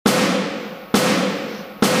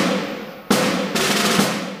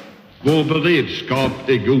Vår beredskap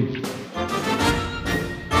är god.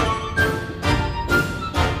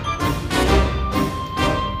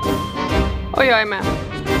 Och jag är med.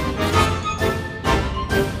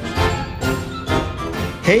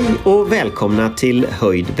 Hej och välkomna till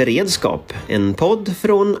Höjd beredskap, en podd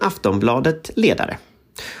från Aftonbladet Ledare.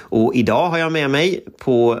 Och idag har jag med mig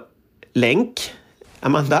på länk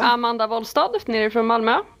Amanda Wollstad, nere från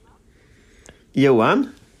Malmö. Johan.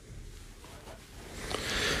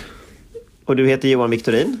 Och du heter Johan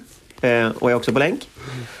Wiktorin och är också på länk.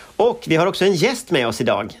 Och vi har också en gäst med oss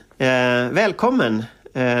idag. Välkommen,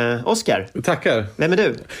 Oskar. Tackar. Vem är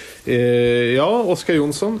du? Oskar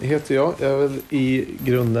Jonsson heter jag. Jag är väl i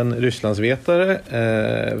grunden Rysslandsvetare.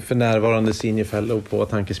 För närvarande senior fellow på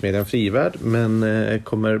tankesmedjan Frivärd. Men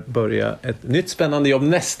kommer börja ett nytt spännande jobb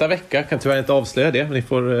nästa vecka. Kan tyvärr inte avslöja det. Men ni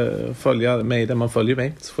får följa mig där man följer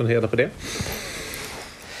mig. Så får ni reda på det.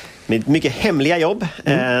 Mycket hemliga jobb.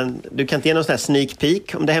 Du kan inte ge någon sån här sneak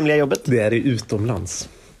peek om det hemliga jobbet? Det är utomlands.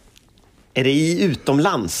 Är det i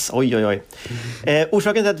utomlands? Oj.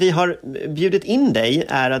 Orsaken till att vi har bjudit in dig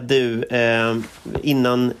är att du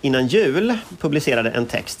innan jul publicerade en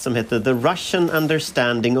text som heter The Russian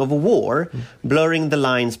Understanding of War, Blurring the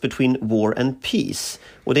Lines Between War and Peace.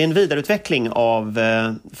 Och det är en vidareutveckling av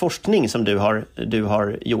forskning som du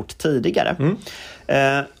har gjort tidigare.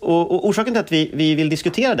 Och orsaken till att vi vill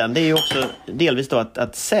diskutera den, det är ju också delvis då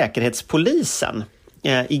att Säkerhetspolisen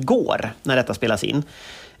igår, när detta spelas in,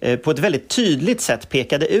 på ett väldigt tydligt sätt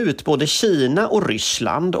pekade ut både Kina och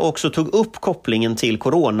Ryssland och också tog upp kopplingen till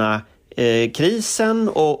coronakrisen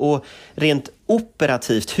och rent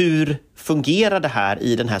operativt, hur fungerar det här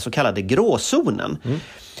i den här så kallade gråzonen?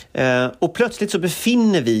 Och plötsligt så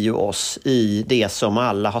befinner vi ju oss i det som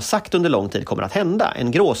alla har sagt under lång tid kommer att hända,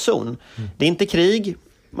 en gråzon. Det är inte krig,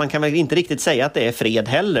 man kan väl inte riktigt säga att det är fred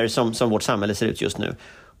heller som vårt samhälle ser ut just nu.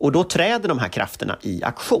 Och då träder de här krafterna i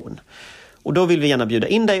aktion. Och då vill vi gärna bjuda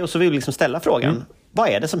in dig och så vill vi liksom ställa frågan, vad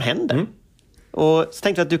är det som händer? Och så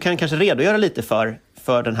tänkte jag att du kan kanske redogöra lite för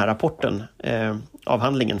den här rapporten,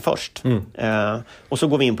 avhandlingen först. Och så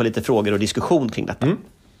går vi in på lite frågor och diskussion kring detta.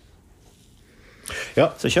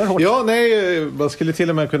 Ja. Så kör hårt. Ja, nej, man skulle till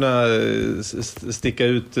och med kunna sticka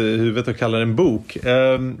ut huvudet och kalla det en bok.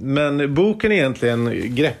 Men boken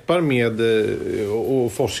egentligen greppar med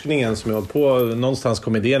och forskningen som jag hållit på, någonstans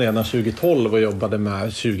kom idén redan 2012 och jobbade med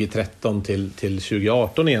 2013 till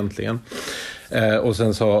 2018 egentligen. Och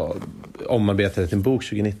sen så omarbetade till en bok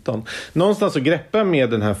 2019. Någonstans så greppar med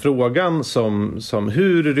den här frågan som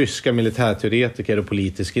hur ryska militärteoretiker och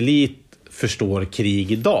politisk elit förstår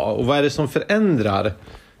krig idag. Och vad är det som förändrar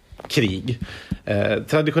krig?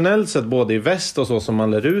 Traditionellt sett både i väst och så som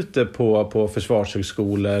man lär ut det på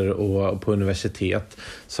försvarshögskolor och på universitet,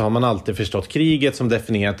 så har man alltid förstått kriget som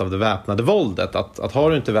definierat av det väpnade våldet. Att har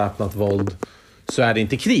du inte väpnat våld så är det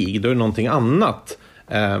inte krig, då är det någonting annat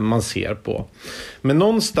man ser på. Men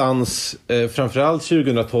någonstans, framförallt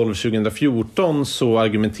 2012-2014, så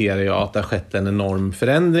argumenterar jag att det har skett en enorm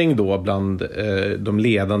förändring då bland de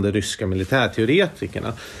ledande ryska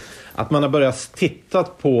militärteoretikerna. Att man har börjat titta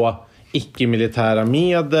på icke-militära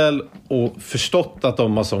medel och förstått att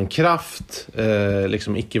de har sån kraft,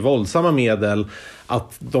 liksom icke-våldsamma medel,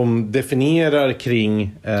 att de definierar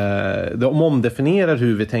de omdefinierar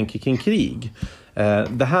hur vi tänker kring krig.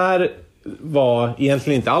 Det här var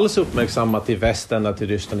egentligen inte alls uppmärksammat i väst ända till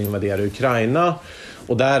Ryssland invaderade Ukraina,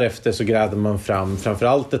 och därefter så grävde man fram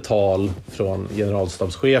framförallt ett tal från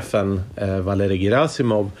generalstabschefen Valerij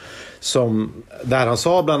Gerasimov där han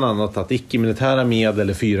sa bland annat att icke-militära medel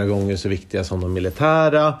är 4 gånger så viktiga som de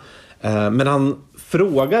militära. Men han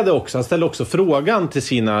ställde också frågan till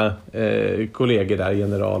sina kollegor där,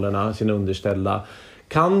 generalerna, sina underställda: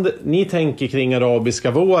 kan ni tänka kring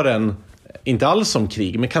arabiska våren inte alls som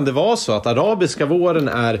krig, men kan det vara så att arabiska våren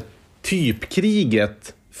är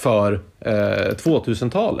typkriget för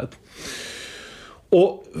 2000-talet?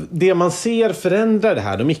 Och det man ser förändrar det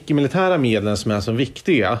här, de icke-militära medlen som är så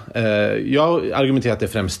viktiga. Jag argumenterar att det är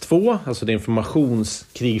främst 2, alltså det är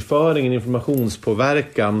informationskrigföring,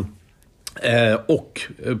 informationspåverkan och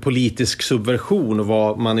politisk subversion, och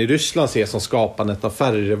vad man i Ryssland ser som skapandet av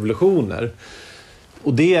färgrevolutioner.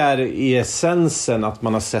 Och det är i essensen att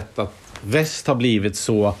man har sett att väst har blivit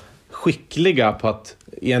så skickliga på att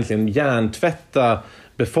egentligen hjärntvätta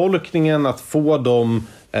befolkningen, att få dem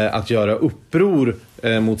att göra uppror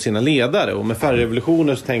mot sina ledare. Och med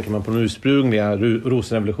färgrevolutioner så tänker man på den ursprungliga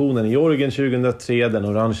rosenrevolutionen i Georgien 2003, den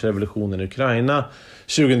orange revolutionen i Ukraina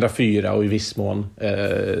 2004 och i viss mån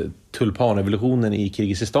tulpanrevolutionen i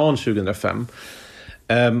Kirgizistan 2005.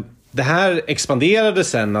 det här expanderade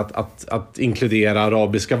sen att inkludera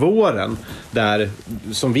arabiska våren, där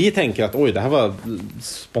som vi tänker att oj, det här var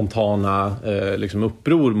spontana liksom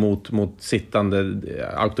uppror mot sittande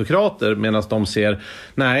autokrater, medan de ser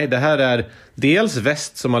nej, det här är dels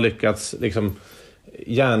väst som har lyckats liksom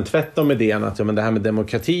hjärntvätta om idén att men det här med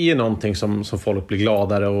demokrati är någonting som folk blir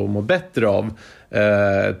gladare och mår bättre av,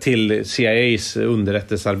 till CIAs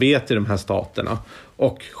underrättelsearbete i de här staterna.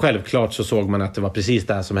 Och självklart så såg man att det var precis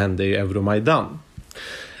det här som hände i Euromaidan.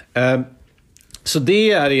 Så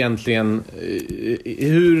det är egentligen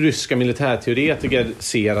hur ryska militärteoretiker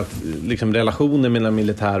ser att liksom, relationen mellan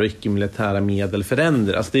militära och icke-militära medel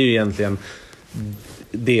förändras. Det är ju egentligen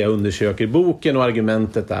det jag undersöker i boken, och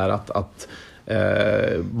argumentet är att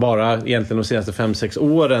bara egentligen de senaste 5-6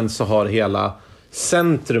 åren så har hela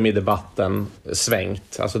centrum i debatten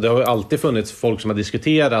svängt. Alltså det har ju alltid funnits folk som har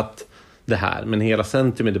diskuterat det här, men hela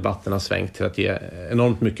centrum i debatten har svängt till att ge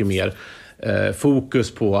enormt mycket mer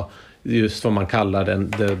fokus på just vad man kallar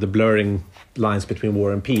the blurring lines between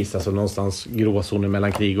war and peace, alltså någonstans gråzoner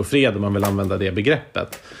mellan krig och fred, om man vill använda det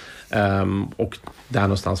begreppet. Och där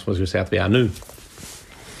någonstans får jag säga att vi är nu.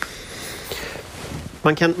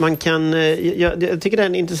 Jag tycker det är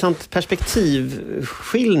en intressant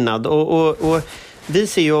perspektivskillnad, och vi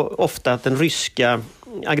ser ju ofta att den ryska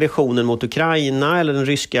aggressionen mot Ukraina eller den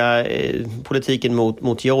ryska politiken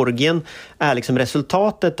mot Georgien är liksom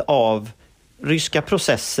resultatet av ryska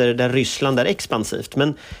processer där Ryssland är expansivt.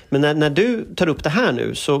 Men när du tar upp det här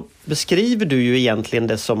nu så beskriver du ju egentligen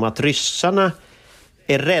det som att ryssarna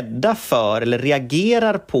är rädda för eller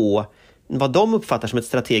reagerar på vad de uppfattar som ett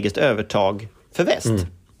strategiskt övertag för väst.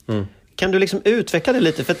 Kan du liksom utveckla det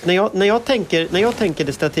lite? För att när jag tänker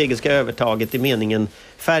det strategiska övertaget i meningen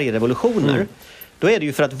färgrevolutioner, då är det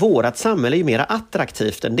ju för att vårat samhälle är mer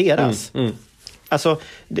attraktivt än deras. Alltså,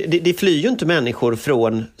 det flyr ju inte människor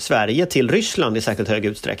från Sverige till Ryssland i särskilt hög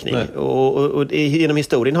utsträckning. Och genom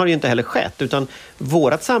historien har det ju inte heller skett, utan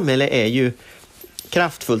vårat samhälle är ju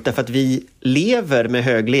kraftfullt därför att vi lever med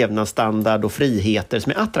hög levnadsstandard och friheter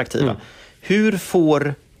som är attraktiva. Hur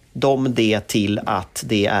får de det till att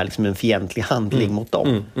det är liksom en fientlig handling mot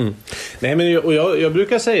dem? Nej, men jag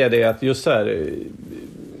brukar säga det att just så här,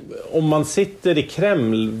 om man sitter i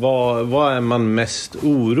Kreml, vad är man mest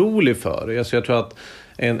orolig för? Alltså jag tror att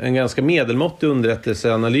en ganska medelmåttig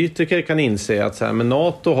underrättelseanalytiker kan inse att så här, men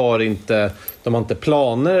NATO har inte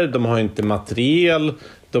planer, de har inte materiel,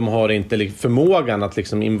 de har inte förmågan att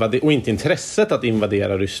liksom invadera, och inte intresset att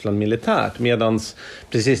invadera Ryssland militärt. Medans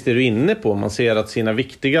precis det du är inne på, man ser att sina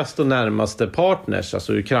viktigaste och närmaste partners,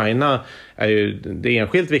 alltså Ukraina är ju det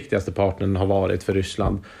enskilt viktigaste partnern har varit för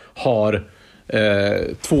Ryssland, har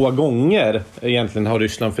 2 gånger egentligen har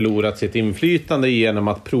Ryssland förlorat sitt inflytande genom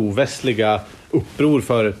att provästliga uppror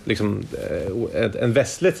för liksom, en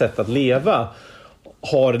västligt sätt att leva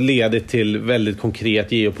har ledit till väldigt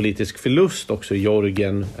konkret geopolitisk förlust också i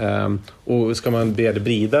Georgien. Och ska man se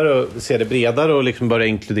det bredare och liksom börja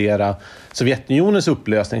inkludera Sovjetunionens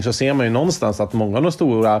upplösning, så ser man ju någonstans att många av de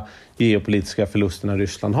stora geopolitiska förlusterna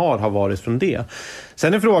Ryssland har varit från det.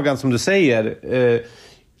 Sen är frågan, som du säger,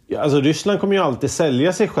 alltså Ryssland kommer ju alltid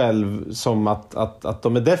sälja sig själv som att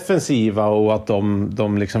de är defensiva och att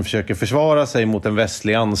de liksom försöker försvara sig mot en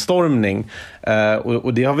västlig anstormning.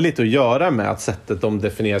 Och det har väl lite att göra med att sättet de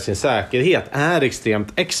definierar sin säkerhet är extremt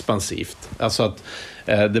expansivt. Alltså att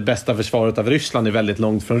det bästa försvaret av Ryssland är väldigt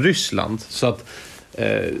långt från Ryssland. Så att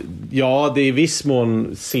ja, det i viss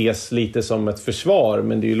mån ses lite som ett försvar,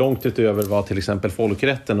 men det är ju långt utöver vad till exempel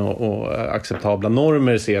folkrätten och acceptabla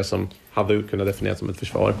normer ser som hade kunnat definieras som ett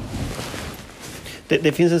försvar.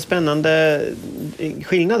 Det finns en spännande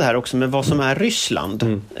skillnad här också med vad som är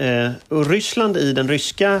Ryssland. Och Ryssland, i den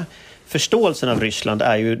ryska förståelsen av Ryssland,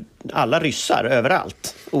 är ju alla ryssar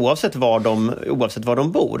överallt, oavsett var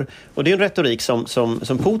de bor. Och det är en retorik som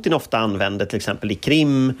Putin ofta använder, till exempel i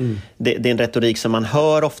Krim. Det är en retorik som man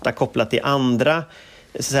hör ofta kopplat till andra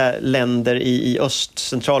länder i Öst-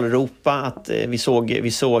 Centraleuropa. Att vi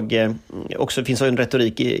såg också finns en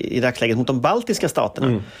retorik i dagsläget mot de baltiska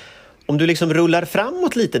staterna. Om du liksom rullar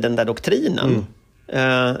framåt lite den där doktrinen,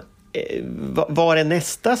 var är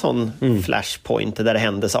nästa sån flashpoint där det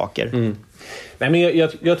händer saker? Nej, men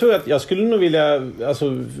jag tror att jag skulle nog vilja,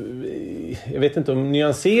 alltså, jag vet inte om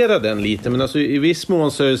nyansera den lite, men alltså, i viss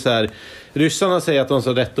mån så är det så här, ryssarna säger att de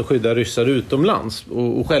har rätt att skydda ryssar utomlands,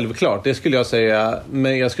 och självklart, det skulle jag säga,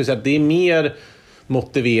 men jag skulle säga att det är mer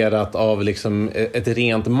motiverat av liksom ett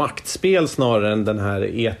rent maktspel snarare än den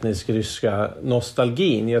här etnisk ryska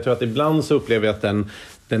nostalgin. Jag tror att ibland så upplever jag att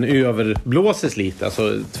den överblåses lite.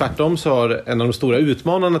 Alltså, tvärtom så har en av de stora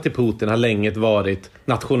utmanarna till Putin har länge varit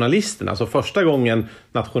nationalisterna. Alltså första gången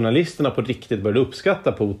nationalisterna på riktigt började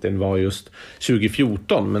uppskatta Putin var just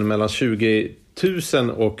 2014. Men mellan 2000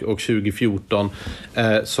 och 2014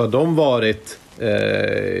 så har de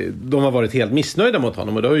har varit helt missnöjda mot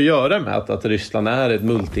honom. Och det har ju att göra med att Ryssland är ett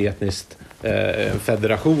multietniskt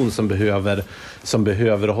federation som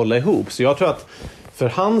behöver hålla ihop. Så jag tror att för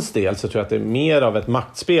hans del så tror jag att det är mer av ett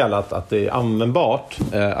maktspel att det är användbart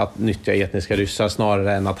att nyttja etniska ryssar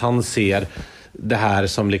snarare än att han ser det här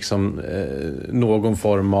som liksom någon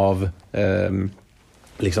form av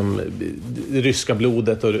liksom det ryska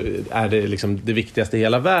blodet och är det liksom det viktigaste i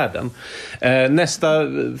hela världen. Nästa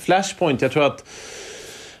flashpoint, jag tror att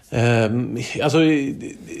alltså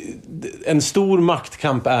en stor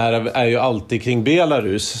maktkamp är ju alltid kring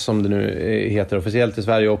Belarus, som det nu heter officiellt i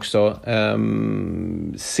Sverige också.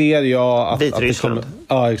 Ser jag att det kommer,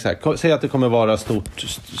 ja, exakt. Ser att det kommer vara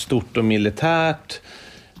stort och militärt.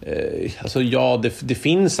 Alltså ja, det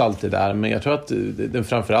finns alltid där, men jag tror att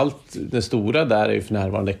framförallt den stora där är ju för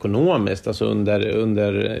närvarande ekonomiskt. Alltså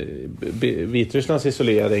under Vitrysslands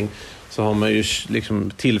isolering så har man ju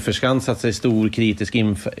liksom tillförskansat sig stor kritisk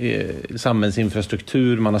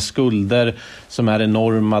samhällsinfrastruktur. Man har skulder som är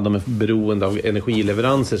enorma, de är beroende av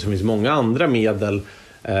energileveranser, så finns många andra medel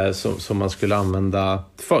som man skulle använda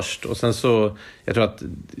först. Och sen så, jag tror att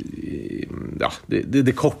ja,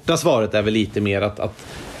 det korta svaret är väl lite mer att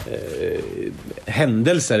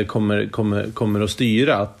händelser kommer att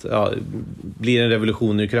styra. Att blir en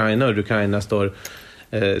revolution i Ukraina och Ukraina står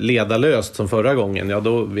ledarlöst som förra gången, ja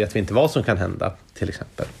då vet vi inte vad som kan hända till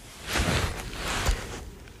exempel.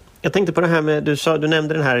 Jag tänkte på det här med, du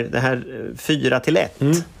nämnde det här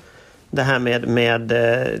 4-1. Det här med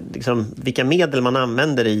liksom, vilka medel man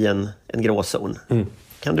använder i en gråzon.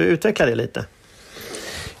 Kan du utveckla det lite?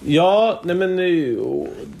 Ja, nej men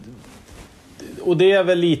och det är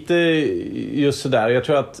väl lite just sådär. Jag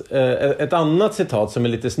tror att ett annat citat som är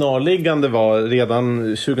lite snarliggande var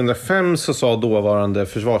redan 2005 så sa dåvarande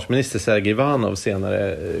försvarsminister Sergej Ivanov,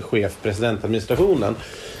 senare chef presidentadministrationen,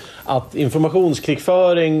 att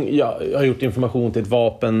informationskrigföring har gjort information till ett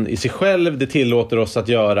vapen i sig själv. Det tillåter oss att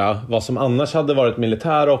göra vad som annars hade varit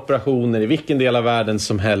militära operationer i vilken del av världen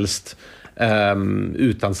som helst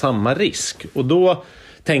utan samma risk. Och då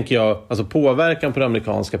tänker jag, alltså påverkan på det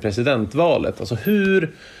amerikanska presidentvalet. Alltså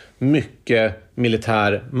hur mycket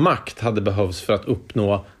militär makt hade behövts för att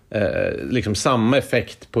uppnå liksom samma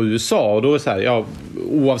effekt på USA. Och då är det så här, ja,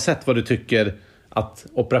 oavsett vad du tycker att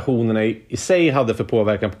operationerna i sig hade för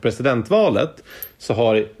påverkan på presidentvalet, så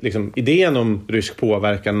har liksom idén om rysk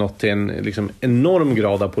påverkan nått till en liksom enorm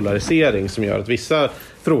grad av polarisering som gör att vissa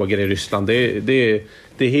frågor i Ryssland det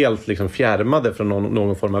är helt liksom fjärmade från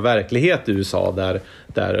någon form av verklighet i USA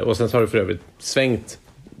där och sen så har det för övrigt svängt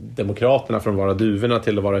demokraterna från att vara duvorna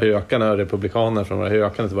till att vara hökarna och republikanerna från att vara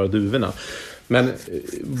hökarna till att vara duvorna. Men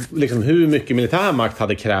liksom, hur mycket militär makt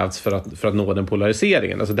hade krävts för att nå den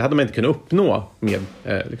polariseringen? Alltså, det hade man inte kunnat uppnå med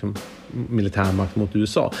liksom, militär makt mot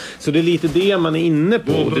USA. Så det är lite det man är inne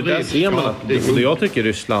på. Och det där ser man att det jag tycker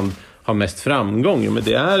Ryssland har mest framgång. Men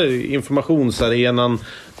det är informationsarenan,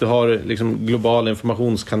 du har liksom globala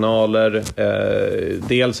informationskanaler,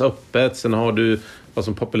 dels öppet, sen har du vad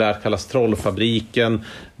som populärt kallas trollfabriken,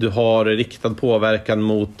 du har riktad påverkan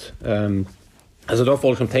mot alltså då har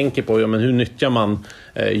folk som tänker på men hur nyttjar man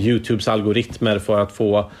YouTubes algoritmer för att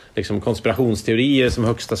få liksom, konspirationsteorier som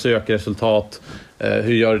högsta sökresultat,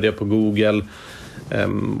 hur gör det på Google,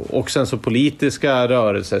 och sen så politiska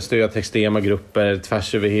rörelser, stöd till extrema grupper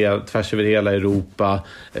tvärs över hela Europa,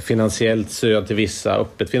 finansiellt stöd till vissa,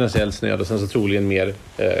 öppet finansiellt stöd och sen så troligen mer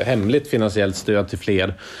hemligt finansiellt stöd till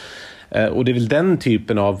fler, och det är väl den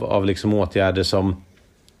typen av liksom, åtgärder som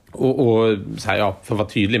och så här, ja, för att vara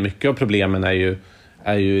tydlig, mycket av problemen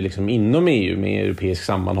är ju liksom inom EU med europeisk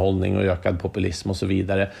sammanhållning och ökad populism och så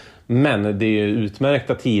vidare. Men det är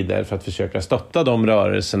utmärkta tider för att försöka stötta de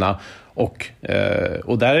rörelserna och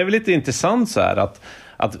där är det lite intressant så här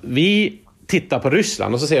att vi tittar på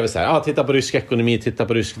Ryssland och så ser vi så här, titta på rysk ekonomi, titta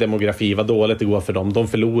på rysk demografi, vad dåligt det går för dem, de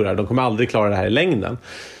förlorar, de kommer aldrig klara det här i längden.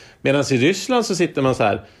 Medan i Ryssland så sitter man så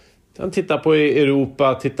här, titta på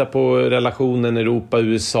Europa, titta på relationen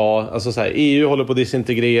Europa-USA. Alltså så här, EU håller på att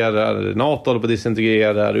disintegrera, NATO håller på att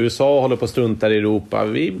disintegrera, USA håller på att strunta i Europa.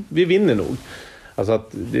 Vi vinner nog. Alltså att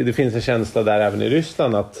det finns en känsla där även i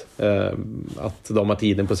Ryssland att de har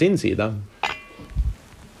tiden på sin sida.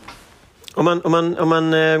 Om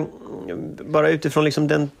man bara utifrån liksom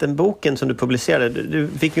den boken som du publicerade, du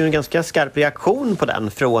fick ju en ganska skarp reaktion på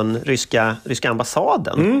den från ryska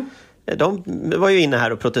ambassaden. De var ju inne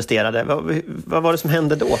här och protesterade. Vad var det som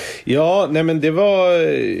hände då? Ja, nej men det var...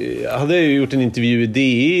 Jag hade ju gjort en intervju i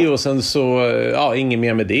DE och sen så... Ja, inget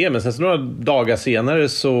mer med det. Men sen så några dagar senare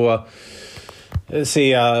så...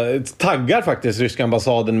 taggar faktiskt ryska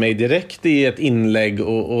ambassaden mig direkt i ett inlägg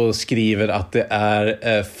och skriver att det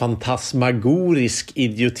är fantasmagorisk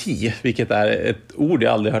idioti, vilket är ett ord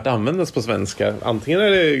jag aldrig hört användas på svenska. Antingen är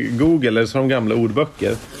det Google eller så de gamla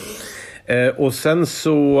ordböcker. Och sen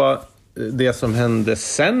så det som hände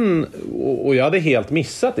sen, och jag hade helt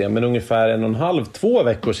missat det, men ungefär 1,5-2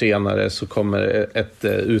 veckor senare så kommer ett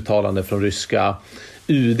uttalande från ryska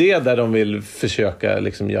UD där de vill försöka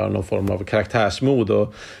liksom göra någon form av karaktärsmod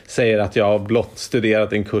och säger att jag har blott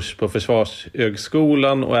studerat en kurs på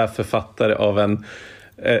Försvarshögskolan och är författare av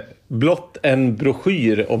blott en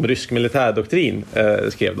broschyr om rysk militärdoktrin,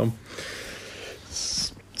 skrev de.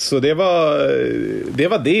 Så det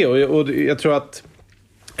var det, och jag tror att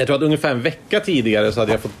ungefär en vecka tidigare så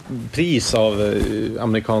hade jag fått pris av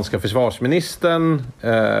amerikanska försvarsministern,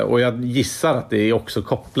 och jag gissar att det är också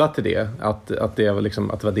kopplat till det, att det var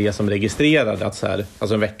liksom, att det var det som registrerade att så här,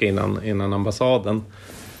 alltså en vecka innan ambassaden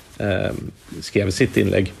skrev sitt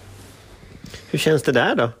inlägg. Hur känns det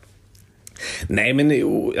där då? Nej, men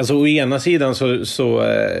alltså, å ena sidan så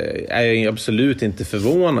är jag absolut inte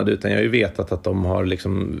förvånad, utan jag har ju vetat att de har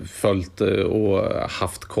liksom följt och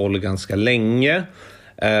haft koll ganska länge.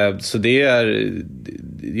 Så det är,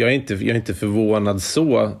 jag är inte förvånad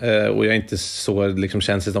så, och jag är inte så liksom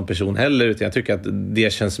känslig som person heller, utan jag tycker att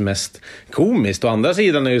det känns mest komiskt. Å andra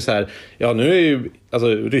sidan är ju så här, ja, nu är ju alltså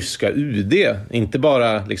ryska UD inte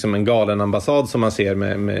bara liksom en galen ambassad som man ser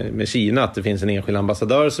med Kina, att det finns en enskild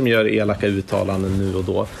ambassadör som gör elaka uttalanden nu och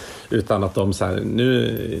då, utan att de så här,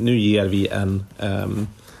 nu ger vi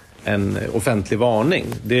en offentlig varning.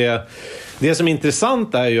 Det som är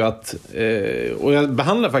intressant är ju att, och jag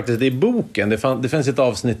behandlar faktiskt det i boken, det finns ett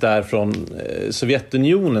avsnitt där från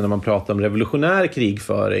Sovjetunionen när man pratar om revolutionär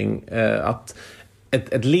krigföring, att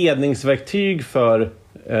ett ledningsverktyg för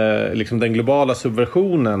liksom den globala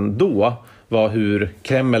subversionen då var hur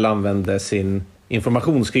Kreml använde sin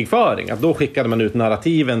informationskrigföring. Att då skickade man ut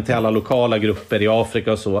narrativen till alla lokala grupper i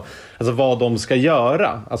Afrika och så. Alltså vad de ska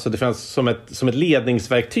göra. Alltså det fanns som ett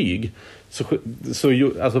ledningsverktyg.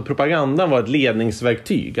 Alltså propagandan var ett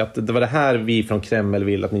ledningsverktyg. Att det var det här vi från Kreml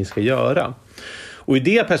vill att ni ska göra. Och i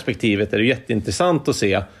det perspektivet är det jätteintressant att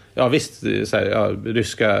se. Ja visst, så här, ja,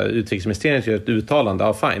 ryska utrikesministeriet gör ett uttalande,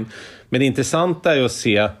 ja fine. Men det intressanta är att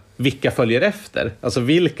se vilka följer efter. Alltså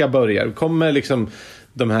vilka börjar. Kommer liksom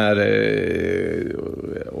de här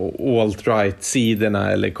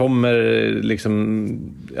alt-right-sidorna, eller kommer liksom,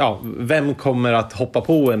 ja, vem kommer att hoppa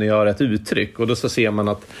på en och göra ett uttryck? Och då så ser man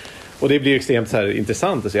att, och det blir extremt så här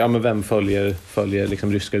intressant att se, ja, men vem följer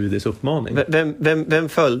liksom ryska UDs uppmaning? Vem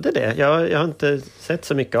följde det? Jag har inte sett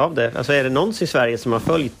så mycket av det. Alltså är det någon i Sverige som har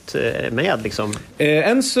följt med liksom?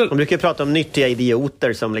 De brukar prata om nyttiga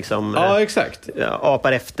idioter som liksom exakt.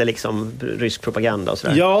 Apar efter liksom rysk propaganda och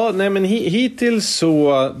sådär. Ja, nej men hittills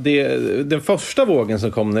så den första vågen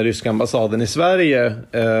som kom när ryska ambassaden i Sverige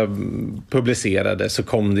publicerade, så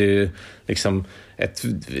kom det ju liksom ett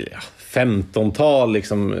 15-tal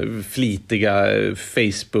liksom flitiga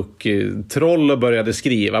Facebook-troll och började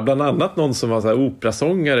skriva. Bland annat någon som var så här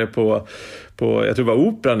operasångare på jag tror det var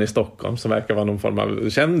Operan i Stockholm, som verkar vara någon form av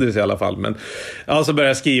kändis i alla fall. Men alltså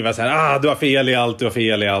började skriva så här, du har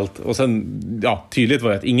fel i allt. Och sen, ja, tydligt var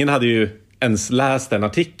det att ingen hade ju ens läst den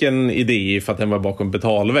artikeln i DI för att den var bakom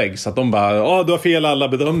betalvägg. Så att de bara, du har fel alla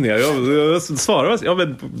bedömningar. Jag svarade,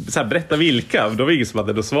 men så här, berätta vilka. Då var ingen som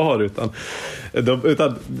hade något svar, utan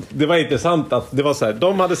det var intressant att det var så här,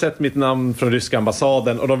 de hade sett mitt namn från ryska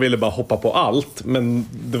ambassaden och de ville bara hoppa på allt. Men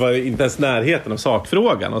det var inte ens närheten av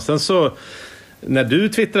sakfrågan. Och sen så, när du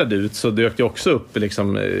twittrade ut, så dök det också upp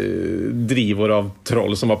liksom drivor av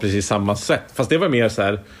troll som var precis samma sätt. Fast det var mer så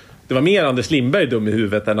här, det var mer Anders Lindberg dum i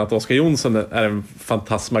huvudet än att Jonsson är en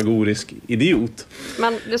fantasmagorisk idiot.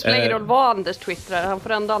 Men det spelar ingen roll vad Anders twittrar, han får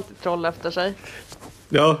ändå alltid troll efter sig.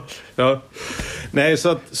 Ja. Nej, så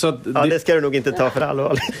att det ska du nog inte ta för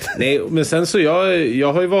allvarligt. Nej, men sen så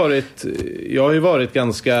jag har ju varit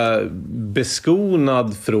ganska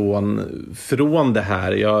beskonad från det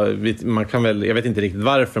här. Jag vet inte riktigt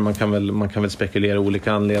varför, man kan väl spekulera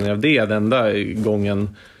olika anledningar av det. Den enda gången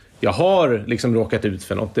jag har liksom råkat ut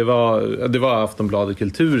för något, det var Aftonbladet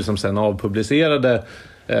Kultur som sen avpublicerade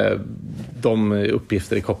de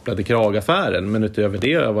uppgifter i kopplade kragaffären, men utöver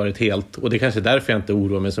det har varit helt, och det är kanske därför jag inte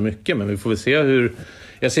oroar mig så mycket, men vi får väl se hur.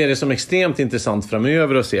 Jag ser det som extremt intressant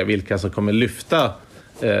framöver att se vilka som kommer lyfta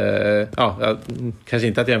kanske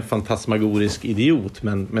inte att jag är en fantasmagorisk idiot,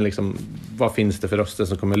 men liksom, vad finns det för röster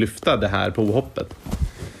som kommer lyfta det här påhoppet?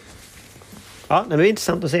 Ja, det är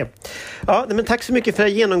intressant att se. Ja, men tack så mycket för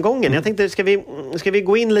genomgången. Jag tänkte, ska vi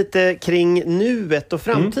gå in lite kring nuet och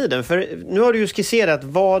framtiden? För nu har du ju skisserat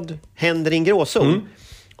vad händer i en gråzon.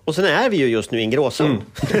 Och sen är vi ju just nu i en gråzon.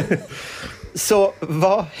 Så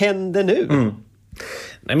vad händer nu?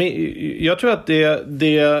 Nej, men jag tror att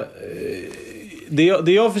det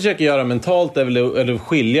jag försöker göra mentalt är väl att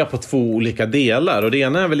skilja på två olika delar. Och det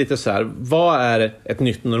ena är väl lite så här, vad är ett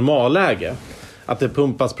nytt normalläge? Att det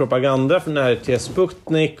pumpas propaganda från det här till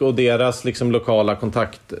Sputnik och deras liksom lokala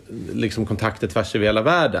kontakter tvärs över hela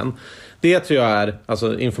världen. Det tror jag är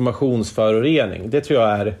alltså informationsförorening. Det tror jag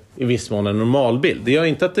är i viss mån en normalbild. Det gör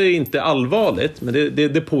inte att det inte är allvarligt, men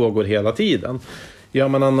det pågår hela tiden. Gör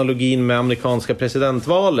man analogin med amerikanska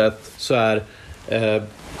presidentvalet så är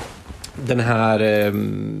den här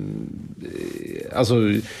alltså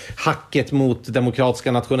hacket mot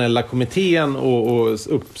demokratiska nationella kommittén och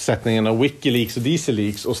uppsättningen av Wikileaks och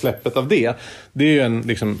Dieselleaks och släppet av det är ju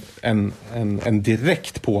en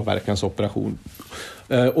direkt påverkansoperation.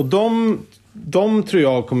 Och de tror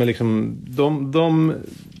jag kommer liksom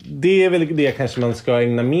det är väl det kanske man ska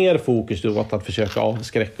ägna mer fokus åt, att försöka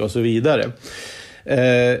avskräcka och så vidare.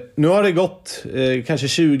 Nu har det gått kanske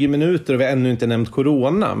 20 minuter och vi har ännu inte nämnt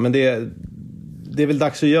corona, men det är väl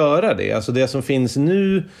dags att göra det. Alltså det som finns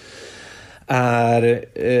nu är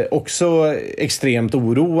också extremt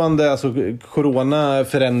oroande. Alltså corona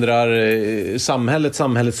förändrar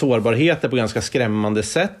samhällets sårbarheter på ganska skrämmande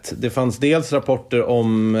sätt. Det fanns dels rapporter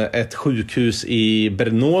om ett sjukhus i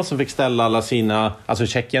Brno som fick ställa alla sina, alltså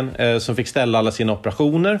Tjeckien, som fick ställa alla sina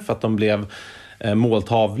operationer för att de blev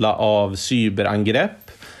måltavla av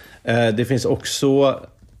cyberangrepp. Det finns också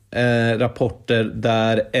rapporter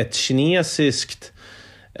där ett kinesiskt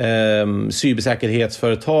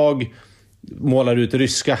cybersäkerhetsföretag målar ut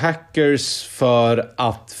ryska hackers för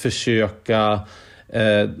att försöka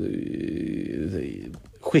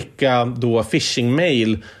skicka då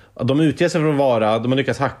phishing-mail. De utger sig för att vara, de har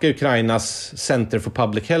lyckats hacka Ukrainas Center for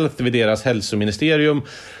Public Health vid deras hälsoministerium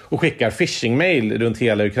och skickar phishing-mail runt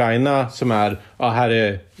hela Ukraina som är, här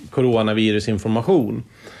är coronavirusinformation.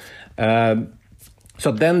 Så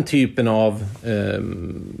att den typen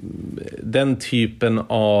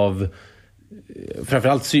av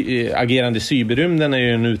framförallt agerande i cyberrymden är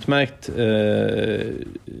ju en utmärkt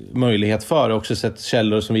möjlighet för. Jag har också sett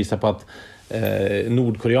källor som visar på att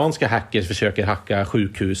nordkoreanska hackers försöker hacka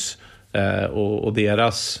sjukhus och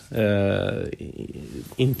deras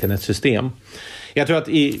internetsystem. Jag tror att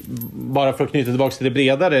bara för att knyta tillbaka till det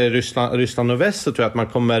bredare Ryssland och väst, så tror jag att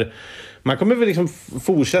man kommer väl liksom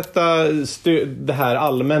fortsätta det här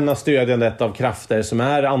allmänna stödjandet av krafter som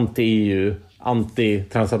är anti-EU,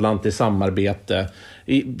 anti-transatlantiskt samarbete,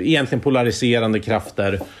 egentligen polariserande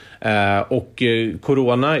krafter. Och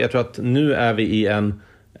corona, jag tror att nu är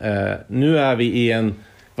vi i en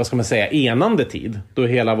vad ska man säga, enande tid då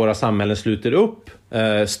hela våra samhällen sluter upp,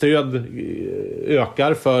 stöd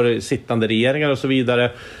ökar för sittande regeringar och så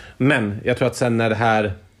vidare. Men jag tror att sen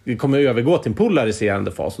när vi kommer övergå till en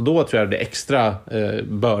polariserande fas, och då tror jag det är extra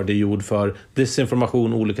bördejord för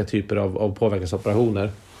desinformation och olika typer av påverkansoperationer.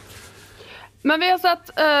 Men vi har sett,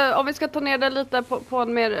 om vi ska ta ner det lite på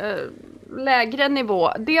en mer lägre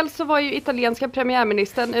nivå. Dels så var ju italienska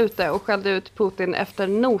premiärministern ute och skällde ut Putin efter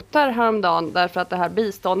noter häromdagen, därför att det här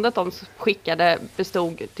biståndet de skickade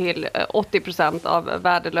bestod till 80% av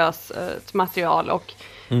värdelöst material, och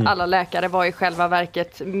alla läkare var i själva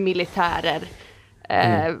verket militärer.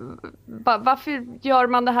 Varför gör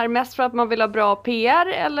man det här mest för att man vill ha bra PR,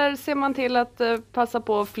 eller ser man till att passa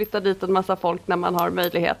på att flytta dit en massa folk när man har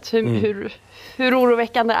möjlighet? Hur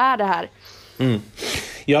oroväckande är det här?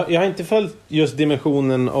 Jag har inte följt just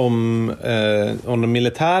dimensionen om den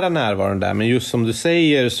militära närvaron där, men just som du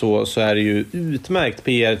säger så är det ju utmärkt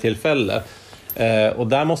PR-tillfälle. Och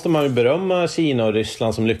där måste man ju berömma Kina och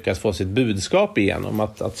Ryssland som lyckas få sitt budskap igenom.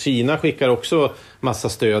 Att Kina skickar också massa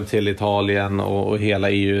stöd till Italien och hela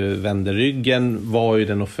EU vänder ryggen var ju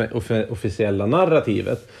den officiella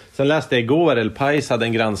narrativet. Sen läste jag igår, El Pais hade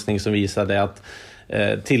en granskning som visade att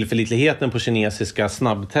tillförlitligheten på kinesiska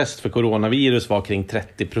snabbtest för coronavirus var kring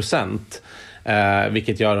 30%.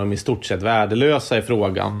 Vilket gör dem i stort sett värdelösa i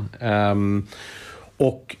frågan.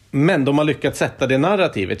 Men de har lyckats sätta det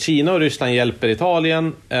narrativet. Kina och Ryssland hjälper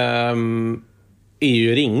Italien. är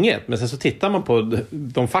ju ringet. Men sen så tittar man på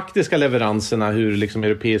de faktiska leveranserna, hur liksom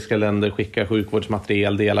europeiska länder skickar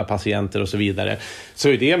sjukvårdsmaterial, delar patienter och så vidare, så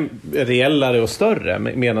är det reellare och större.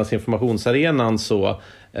 Medan informationsarenan så,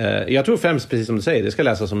 jag tror främst, precis som du säger, det ska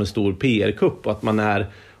läsas som en stor PR-kupp, och att man är,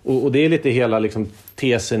 och det är lite hela liksom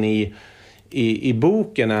tesen i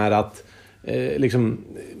boken är att liksom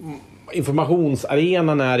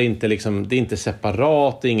informationsarenan är inte liksom, det är inte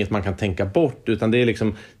separat, det är inget man kan tänka bort, utan det är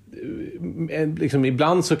liksom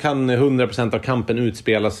ibland så kan 100% av kampen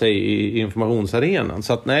utspela sig i informationsarenan.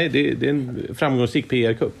 Så att nej, det är en framgångsrik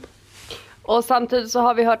PR-kupp. Och samtidigt så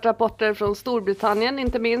har vi hört rapporter från Storbritannien,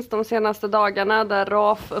 inte minst de senaste dagarna, där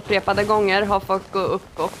RAF upprepade gånger har fått gå upp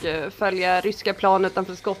och följa ryska plan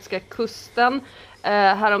utanför skotska kusten.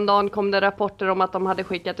 Häromdagen kom det rapporter om att de hade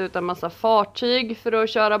skickat ut en massa fartyg för att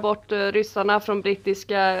köra bort ryssarna från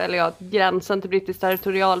gränsen till brittiskt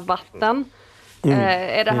territorialvatten.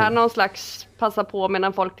 Är det här någon slags passa på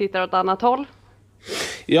medan folk tittar åt annat håll?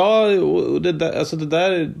 Ja, och det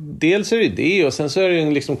där, dels är det, och sen så är det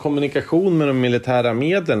en liksom kommunikation med de militära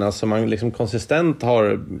medlen som man liksom konsistent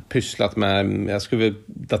har pysslat med. Jag skulle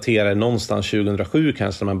datera det någonstans 2007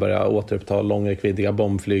 kanske, när man börjar återuppta långräckviddiga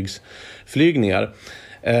bombflygningar.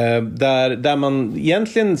 Där man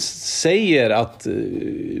egentligen säger att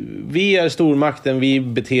vi är stormakten, vi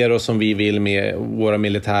beter oss som vi vill med våra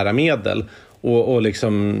militära medel. Och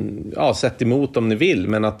liksom, ja, sätt emot om ni vill,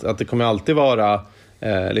 men att det kommer alltid vara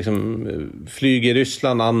liksom, flyger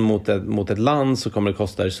Ryssland an mot ett land, så kommer det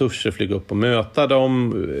kosta resurser, flyga upp och möta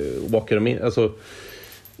dem, åker de in, alltså,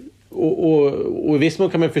 och i viss mån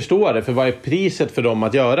kan man förstå det, för vad är priset för dem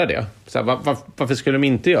att göra det? Så här, varför skulle de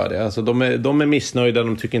inte göra det? Alltså, de är missnöjda,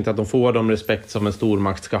 de tycker inte att de får de respekt som en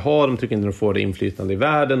stormakt ska ha, de tycker inte att de får det inflytande i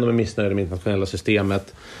världen, de är missnöjda med internationella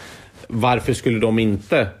systemet. Varför skulle de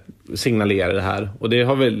inte signalera det här? Och det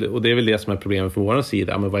är väl det som är problemet för vår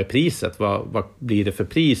sida. Men vad är priset? Vad blir det för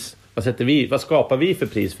pris? Vad skapar vi för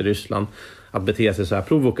pris för Ryssland att bete sig så här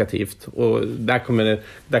provokativt? Och där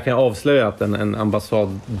kan jag avslöja att en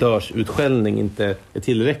ambassadörsutskälning inte är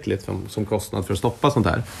tillräckligt som kostnad för att stoppa sånt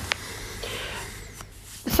här.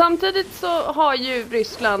 Samtidigt så har ju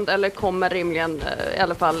Ryssland, eller kommer rimligen i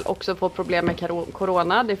alla fall, också få problem med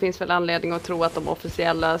corona. Det finns väl anledning att tro att de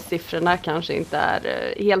officiella siffrorna kanske inte är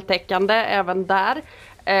heltäckande även där.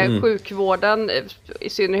 Sjukvården, i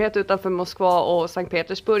synnerhet utanför Moskva och Sankt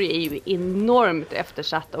Petersburg, är ju enormt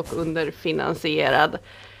eftersatt och underfinansierad.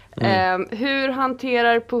 Hur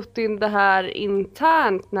hanterar Putin det här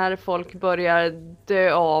internt när folk börjar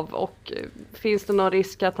dö av, och finns det någon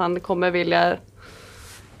risk att han kommer vilja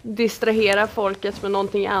distrahera folket med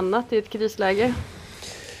någonting annat i ett krisläge?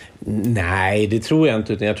 Nej, det tror jag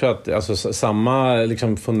inte. Utan jag tror att alltså, samma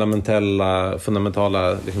liksom,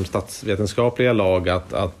 fundamentala liksom, statsvetenskapliga lag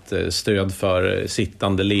att stöd för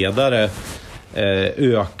sittande ledare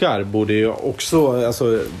ökar, borde ju också,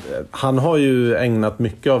 alltså, han har ju ägnat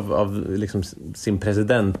mycket av liksom, sin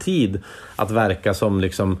presidenttid att verka som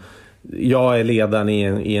liksom, jag är ledaren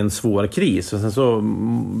i en svår kris. Och sen så,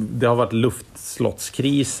 det har varit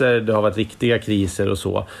luftslotskriser, det har varit riktiga kriser och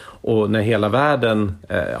så. Och när hela världen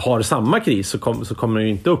har samma kris så kommer det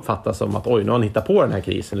ju inte uppfattas som att oj, nu har han hittat på den här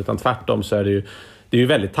krisen. Utan tvärtom så är det är ju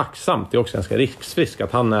väldigt tacksamt. Det är också ganska riskfrisk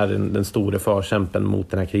att han är den stora förkämpen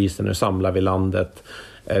mot den här krisen. Nu samlar vi landet.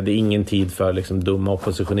 Det är ingen tid för liksom dumma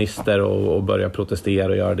oppositionister och börja protestera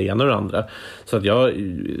och göra det ena och det andra. Så att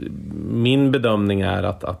min bedömning är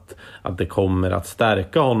att det kommer att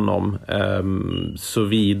stärka honom.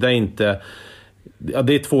 Såvida inte... Ja,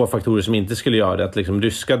 det är två faktorer som inte skulle göra det. Att liksom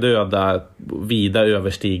ryska döda vida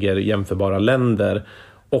överstiger jämförbara länder.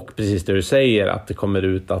 Och precis det du säger, att det kommer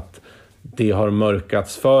ut att det har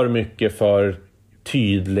mörkats för mycket, för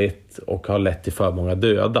tydligt och har lett till för många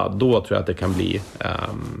döda. Då tror jag att det kan bli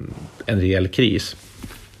en rejäl kris.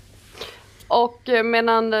 Och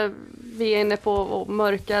medan vi är inne på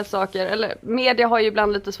mörka saker, eller media har ju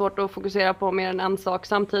ibland lite svårt att fokusera på mer än en sak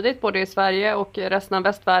samtidigt, både i Sverige och resten av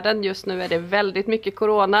västvärlden. Just nu är det väldigt mycket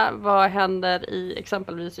corona. Vad händer i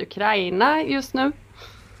exempelvis Ukraina just nu?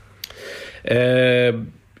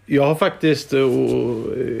 Jag har faktiskt,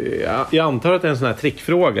 jag antar att det är en sån här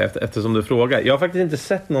trickfråga eftersom du frågar. Jag har faktiskt inte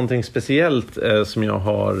sett någonting speciellt som jag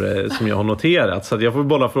har noterat, så jag får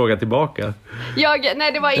bolla fråga tillbaka.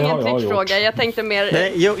 Nej, det var ingen trickfråga. Jag tänkte mer...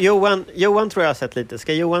 Nej, Johan tror jag har sett lite.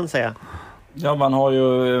 Ska Johan säga? Ja, man har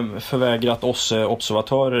ju förvägrat oss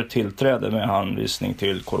observatörer tillträde med hänvisning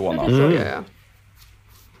till corona.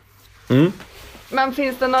 Men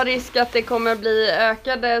finns det någon risk att det kommer bli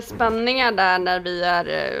ökade spänningar där när vi är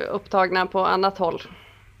upptagna på annat håll?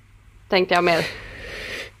 Tänkte jag mer.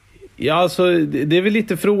 Ja, alltså det är väl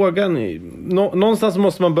lite frågan. Någonstans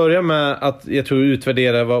måste man börja med att jag tror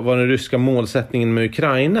utvärdera vad den ryska målsättningen med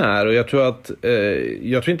Ukraina är. Och jag tror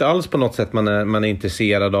inte alls på något sätt man är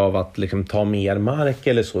intresserad av att liksom ta mer mark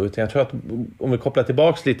eller så. Utan jag tror att om vi kopplar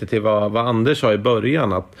tillbaks lite till vad Anders sa i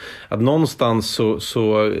början. Att någonstans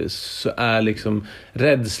så är liksom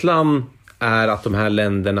rädslan är att de här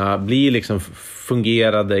länderna blir liksom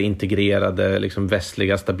fungerade, integrerade, liksom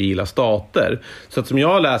västliga, stabila stater. Så att som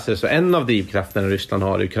jag läser så en av drivkrafterna Ryssland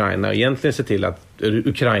har i Ukraina är egentligen se till att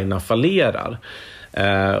Ukraina fallerar.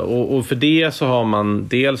 Och för det så har man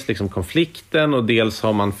dels liksom konflikten och dels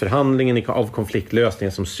har man förhandlingen av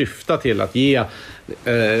konfliktlösningen som syftar till att ge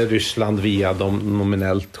Ryssland via de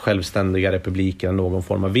nominellt självständiga republikerna någon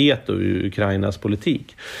form av veto i Ukrainas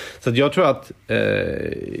politik. Så att jag tror att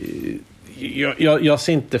jag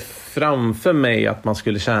ser inte framför mig att man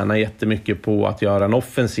skulle tjäna jättemycket på att göra en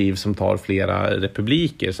offensiv som tar flera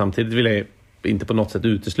republiker. Samtidigt vill jag inte på något sätt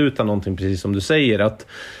utesluta någonting, precis som du säger, att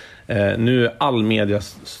nu all media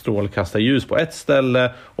strålkastar ljus på ett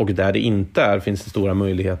ställe och där det inte är finns det stora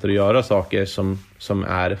möjligheter att göra saker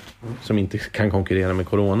som inte kan konkurrera med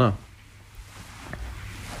corona.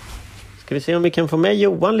 Ska vi se om vi kan få med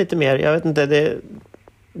Johan lite mer? Jag vet inte,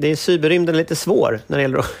 det är cyberrymden lite svår när det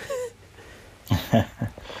gäller att...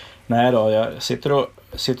 Nej då, jag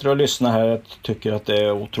sitter och lyssnar här. Jag tycker att det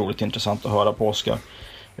är otroligt intressant att höra på Oskar.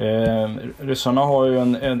 Ryssarna har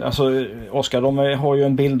ju Oskar, de har ju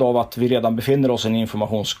en bild av att vi redan befinner oss i en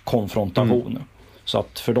informationskonfrontation. Så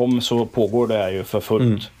att för dem så pågår det ju för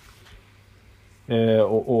fullt.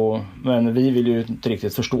 Men vi vill ju inte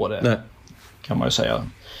riktigt förstå det. Nej. Kan man ju säga.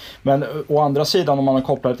 Men å andra sidan, om man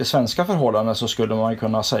kopplar det till svenska förhållanden, så skulle man ju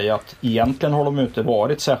kunna säga att egentligen har de inte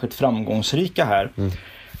varit särskilt framgångsrika här.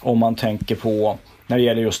 Om man tänker på, när det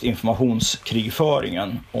gäller just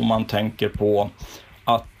informationskrigföringen, om man tänker på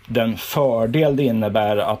att den fördel det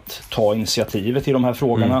innebär att ta initiativet i de här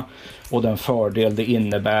frågorna och den fördel det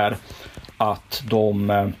innebär att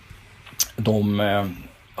de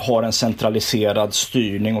har en centraliserad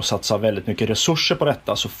styrning och satsar väldigt mycket resurser på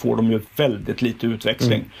detta, så får de ju väldigt lite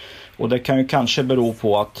utväxling. Och det kan ju kanske bero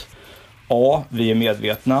på att A, vi är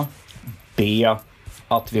medvetna, B,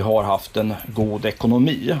 att vi har haft en god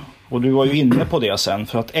ekonomi. Och du var ju inne på det sen,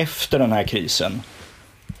 för att efter den här krisen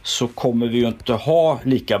så kommer vi ju inte ha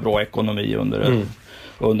lika bra ekonomi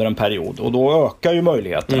under en period, och då ökar ju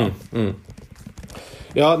möjligheterna.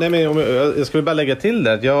 Ja, nej, men jag skulle bara lägga till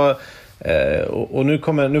det att och nu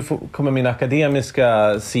kommer min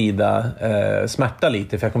akademiska sida smärta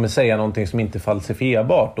lite, för jag kommer säga någonting som inte är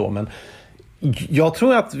falsifierbart då, men jag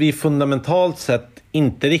tror att vi fundamentalt sett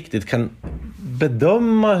inte riktigt kan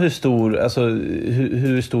bedöma hur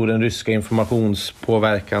stor den ryska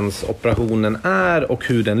informationspåverkansoperationen är och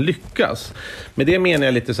hur den lyckas. Med det menar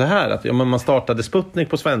jag lite så här att man startade Sputnik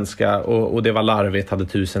på svenska och det var larvigt, hade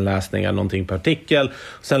 1000 läsningar någonting per artikel.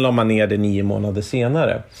 Sen la man ner det 9 månader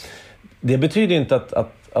senare. Det betyder inte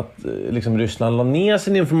att liksom Ryssland la ner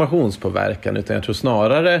sin informationspåverkan, utan jag tror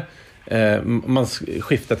snarare man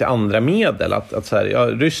skiftar till andra medel. Att så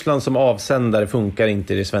här, Ryssland som avsändare funkar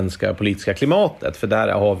inte i det svenska politiska klimatet, för där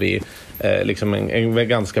har vi liksom en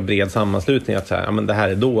ganska bred sammanslutning att så här, men det här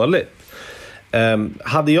är dåligt.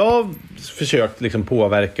 Hade jag försökt liksom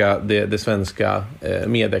påverka det svenska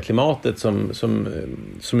medieklimatet som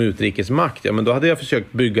utrikesmakt, men då hade jag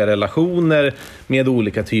försökt bygga relationer med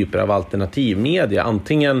olika typer av alternativmedia,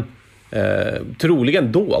 antingen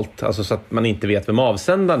troligen dolt, alltså så att man inte vet vem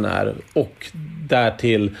avsändaren är, och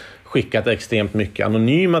därtill skickat extremt mycket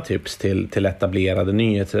anonyma tips till etablerade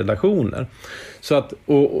nyhetsredaktioner. Så att,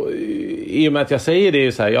 och i och med att jag säger det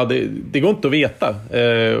är så här, det går inte att veta,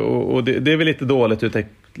 och det är väl lite dåligt ur ett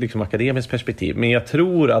liksom akademiskt perspektiv, men jag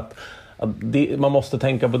tror att man måste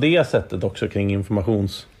tänka på det sättet också kring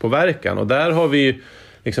informationspåverkan, och där har vi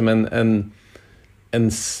liksom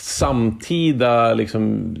en samtida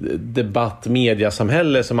liksom debatt,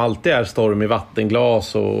 mediasamhälle som alltid är storm i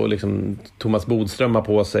vattenglas, och liksom Thomas Bodström har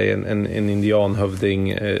på sig en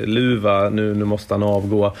indianhövding luva, nu måste han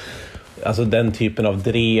avgå. Alltså den typen av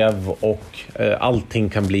drev, och allting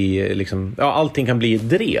kan bli liksom, allting kan bli ett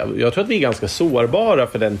drev. Jag tror att vi är ganska sårbara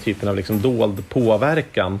för den typen av liksom dold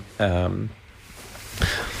påverkan.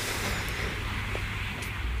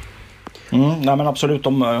 Nej, men absolut,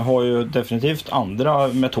 de har ju definitivt andra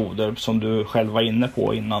metoder som du själv var inne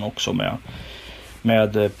på innan också,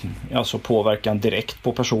 med alltså påverkan direkt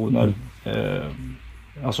på personer,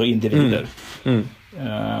 alltså individer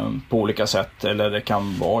på olika sätt, eller det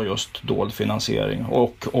kan vara just dold finansiering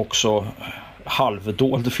och också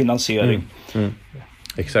halvdold finansiering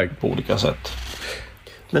Exakt. på olika sätt.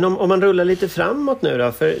 Men om man rullar lite framåt nu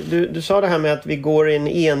då, för du sa det här med att vi går i en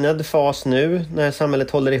enad fas nu när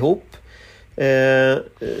samhället håller ihop.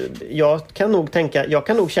 Jag kan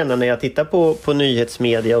nog känna när jag tittar på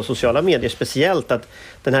nyhetsmedia och sociala medier speciellt att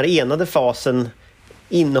den här enade fasen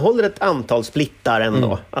innehåller ett antal splittar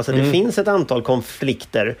ändå. Alltså det finns ett antal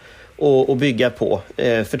konflikter att bygga på.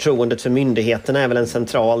 Förtroendet för myndigheterna är väl en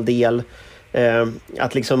central del.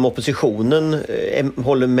 Att liksom oppositionen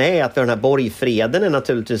håller med att den här borgfreden är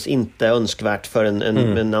naturligtvis inte önskvärt för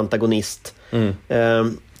en antagonist.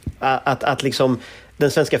 Att liksom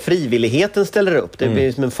den svenska frivilligheten ställer upp. Det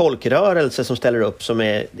blir som en folkrörelse som ställer upp, som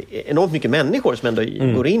är enormt mycket människor som ändå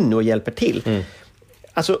går in och hjälper till.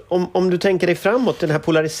 Alltså om du tänker dig framåt, den här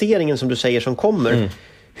polariseringen som du säger som kommer,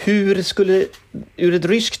 hur skulle, ur ett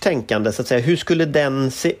ryskt tänkande så att säga, hur skulle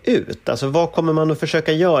den se ut? Alltså vad kommer man att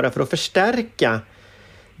försöka göra för att förstärka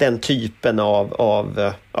den typen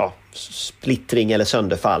av splittring eller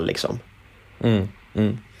sönderfall liksom?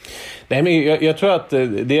 Nej, men jag tror att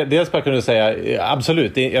dels bara kunde säga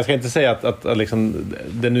absolut, jag ska inte säga att liksom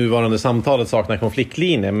det nuvarande samtalet saknar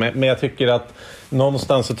konfliktlinjer, men jag tycker att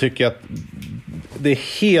någonstans så tycker jag att det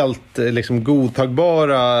är helt liksom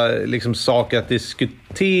godtagbara liksom saker att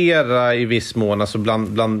diskutera i viss mån, alltså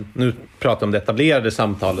bland nu pratar om det etablerade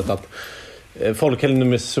samtalet, att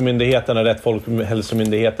Folkhälsomyndigheten har rätt,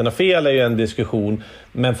 Folkhälsomyndigheten har fel är ju en diskussion,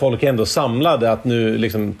 men folk är ändå samlade att nu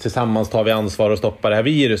liksom tillsammans tar vi ansvar och stoppar det här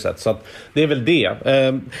viruset, så att det är väl det.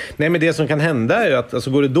 Nej, men det som kan hända är ju att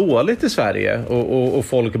alltså, går det dåligt i Sverige och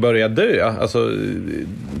folk börjar dö, alltså,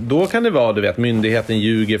 då kan det vara, du vet, myndigheten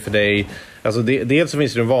ljuger för dig. Alltså dels så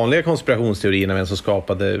finns det de vanliga konspirationsteorierna vem som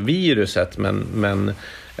skapade viruset, men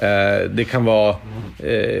det kan vara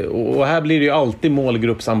och här blir det ju alltid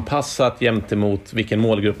målgruppsanpassat gentemot vilken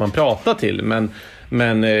målgrupp man pratar till,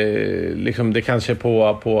 men liksom det kanske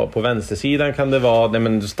på vänstersidan kan det vara nej,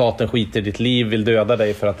 men staten skiter i ditt liv, vill döda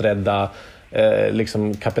dig för att rädda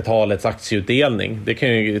liksom kapitalets aktieutdelning. Det kan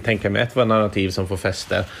jag ju tänka mig ett narrativ som får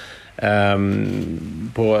fäste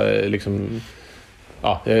på liksom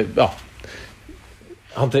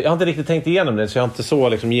jag har inte riktigt tänkt igenom det, så jag har inte så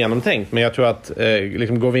liksom genomtänkt, men jag tror att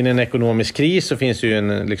liksom, går vi in i en ekonomisk kris så finns det ju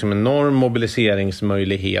en liksom enorm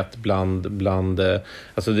mobiliseringsmöjlighet bland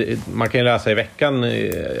alltså man kan ju läsa i veckan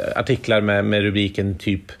artiklar med rubriken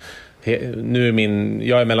typ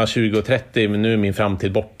jag är mellan 20 och 30 men nu är min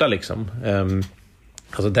framtid borta liksom.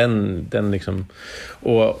 Alltså den liksom,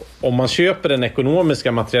 och om man köper den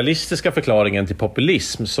ekonomiska materialistiska förklaringen till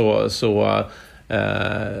populism så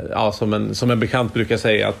som en bekant brukar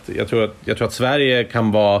säga att jag tror att Sverige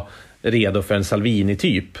kan vara redo för en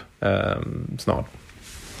Salvini-typ snart.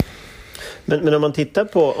 Men om man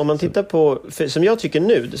tittar på som jag tycker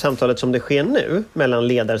nu, samtalet som det sker nu mellan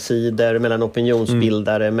ledarsidor, mellan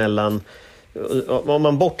opinionsbildare, mellan, om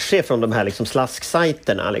man bortser från de här liksom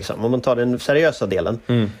slasksajterna liksom, om man tar den seriösa delen,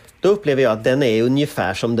 då upplever jag att den är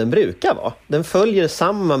ungefär som den brukar vara. Den följer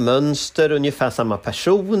samma mönster, ungefär samma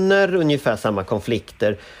personer, ungefär samma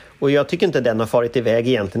konflikter. Och jag tycker inte den har farit iväg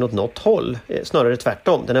egentligen åt något håll. Snarare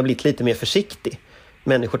tvärtom, den har blivit lite mer försiktig.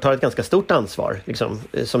 Människor tar ett ganska stort ansvar, liksom,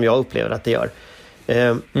 som jag upplever att det gör.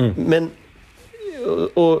 Men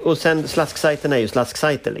och sen slasksajterna är ju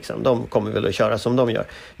slasksajter liksom. De kommer väl att köra som de gör.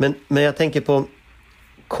 Men jag tänker på,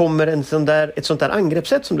 kommer ett sånt där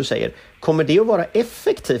angreppssätt som du säger, kommer det att vara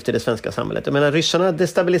effektivt i det svenska samhället? Jag menar, ryssarna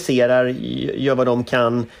destabiliserar, gör vad de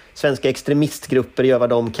kan, svenska extremistgrupper gör vad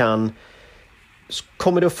de kan.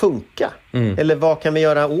 Kommer det att funka? Eller vad kan vi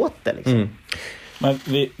göra åt det liksom? Men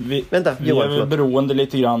vi är väl beroende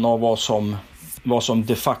lite grann av vad som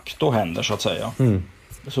de facto händer så att säga.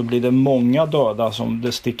 Så blir det många döda som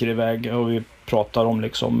det sticker iväg, och vi pratar om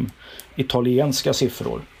liksom italienska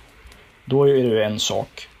siffror. Då är det ju en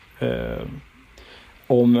sak.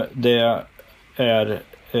 Om det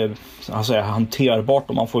är hanterbart,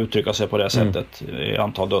 om man får uttrycka sig på det sättet, i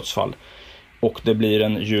antal dödsfall, och det blir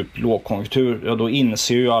en djup lågkonjunktur, ja, då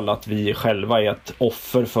inser ju alla att vi själva är ett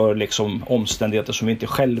offer för liksom omständigheter som vi inte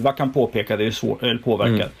själva kan påpeka, det är svårt, eller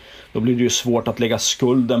påverka. Då blir det ju svårt att lägga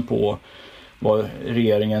skulden på vad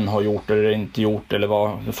regeringen har gjort eller inte gjort, eller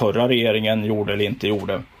vad förra regeringen gjorde eller inte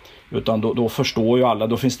gjorde. Utan då förstår ju alla,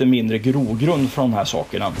 då finns det mindre grogrund för de här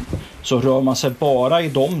sakerna. Så rör man sig bara i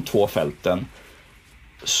de två fälten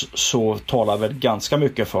så talar väl ganska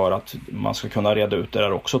mycket för att man ska kunna reda ut det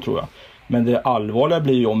där också, tror jag. Men det allvarliga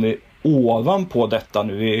blir ju om vi ovanpå detta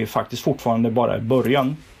nu, vi är faktiskt fortfarande bara i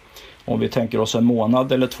början, om vi tänker oss en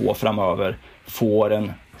månad eller två framöver, får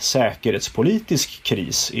en säkerhetspolitisk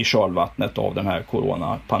kris i kölvattnet av den här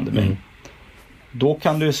coronapandemin. Då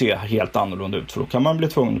kan det ju se helt annorlunda ut, för då kan man bli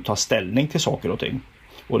tvungen att ta ställning till saker och ting.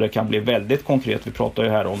 Och det kan bli väldigt konkret. Vi pratar ju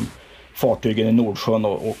här om fartygen i Nordsjön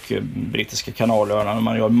och brittiska kanalöarna när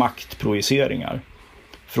man gör maktprojiceringar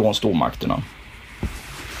från stormakterna.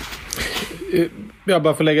 Jag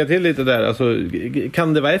bara får lägga till lite där. Alltså,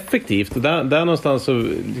 kan det vara effektivt? Där någonstans så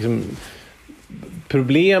liksom,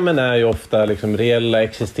 problemen är ju ofta liksom reella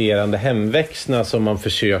existerande hemväxna som man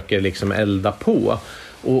försöker liksom elda på.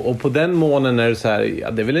 Och på den månen är det så här,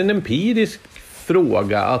 ja, det är väl en empirisk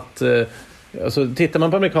fråga att alltså, tittar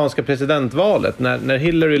man på amerikanska presidentvalet när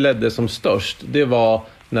Hillary ledde som störst, det var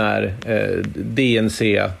när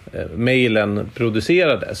DNC-mailen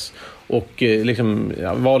producerades. Och liksom,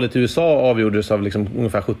 ja, valet i USA avgjordes av liksom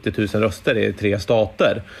ungefär 70 000 röster i 3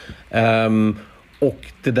 stater. Och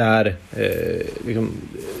det där, liksom,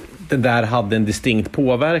 den där hade en distinkt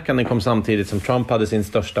påverkan. Den kom samtidigt som Trump hade sin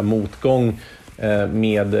största motgång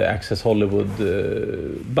med Access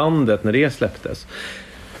Hollywood-bandet när det släpptes.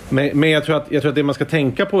 Men jag tror att det man ska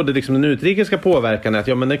tänka på, det liksom den utrikiska påverkan är att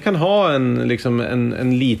ja, men det kan ha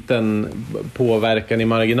en liten påverkan i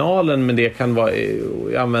marginalen, men det kan vara,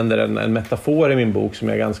 jag använder en metafor i min bok som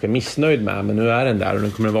jag är ganska missnöjd med, men nu är den där och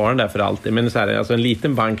den kommer att vara den där för alltid. Men så här, alltså en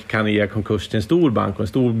liten bank kan ge konkurs till en stor bank och en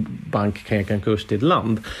stor bank kan ge konkurs till ett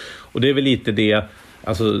land. Och det är väl lite det,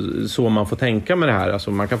 alltså så man får tänka med det här.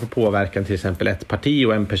 Alltså man kan få påverkan till exempel ett parti,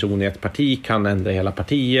 och en person i ett parti kan ändra hela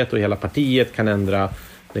partiet, och hela partiet kan ändra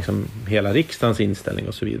liksom hela riksdagens inställning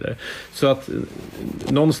och så vidare. Så att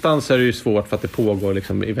någonstans är det ju svårt för att det pågår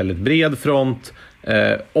liksom i väldigt bred front,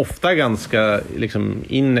 ofta ganska liksom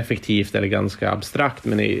ineffektivt eller ganska abstrakt,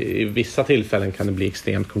 men i vissa tillfällen kan det bli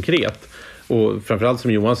extremt konkret. Och framförallt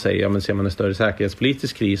som Johan säger, ja, men ser man en större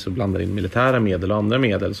säkerhetspolitisk kris och blandar in militära medel och andra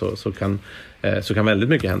medel så kan väldigt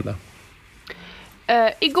mycket hända.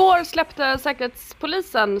 Igår släppte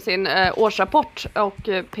Säkerhetspolisen sin årsrapport och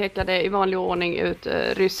pekade i vanlig ordning ut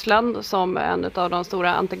Ryssland som en av de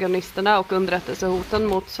stora antagonisterna och underrättelsehoten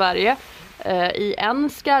mot Sverige i än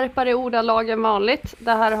skarpare ordalag än vanligt.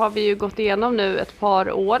 Det här har vi ju gått igenom nu ett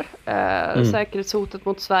par år. Säkerhetshotet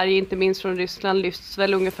mot Sverige, inte minst från Ryssland, lyfts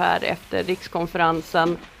väl ungefär efter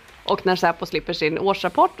rikskonferensen och när Säpo slipper sin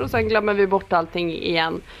årsrapport, och sen glömmer vi bort allting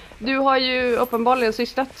igen. Du har ju uppenbarligen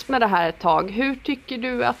sysslat med det här ett tag. Hur tycker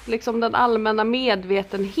du att liksom den allmänna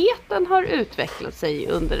medvetenheten har utvecklat sig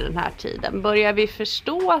under den här tiden? Börjar vi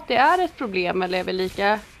förstå att det är ett problem, eller är vi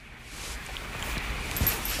lika...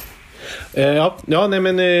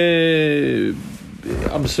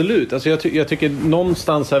 Absolut. Alltså jag tycker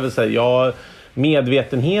någonstans är väl så här, ja,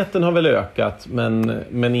 medvetenheten har väl ökat,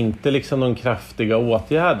 men inte liksom de kraftiga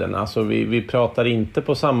åtgärderna. Alltså vi pratar inte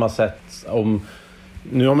på samma sätt om...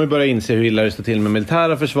 Nu har man börjat inse hur illa det står till med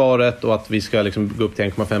militära försvaret och att vi ska liksom gå upp till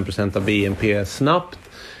 1,5% av BNP snabbt.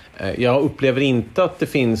 Jag upplever inte att det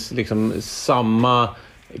finns liksom samma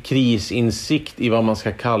krisinsikt i vad man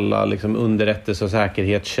ska kalla liksom underrättelse- och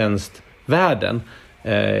säkerhetstjänstvärlden.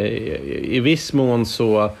 I viss mån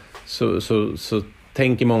så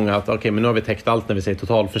tänker många att okej, men nu har vi täckt allt när vi säger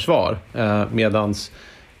totalförsvar. Medans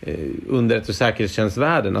underrättelse- och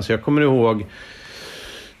säkerhetstjänstvärlden, alltså jag kommer ihåg,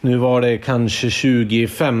 nu var det kanske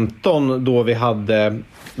 2015 då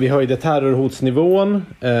vi höjde terrorhotsnivån,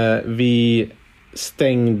 vi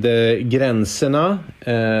stängde gränserna,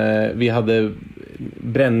 vi hade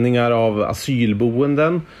bränningar av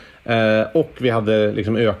asylboenden, och vi hade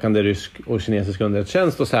liksom ökande rysk och kinesisk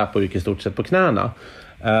underrättelsetjänst, och Säpo gick i stort sett på knäna.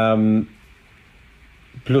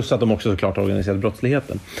 Plus att de också såklart organiserade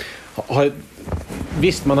brottsligheten.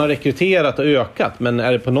 Visst, man har rekryterat och ökat, men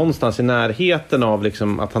är det på någonstans i närheten av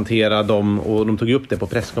liksom att hantera dem, och de tog upp det på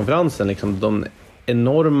presskonferensen, liksom de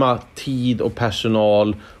enorma tid och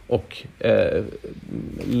personal och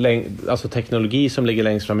alltså teknologi som ligger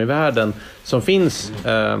längst fram i världen som finns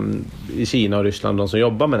i Kina och Ryssland, de som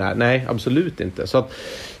jobbar med det här? Nej, absolut inte. Så att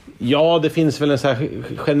ja, det finns väl en så här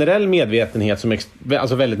generell medvetenhet som är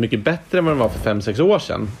alltså väldigt mycket bättre än vad den var för 5-6 år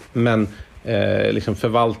sedan, men liksom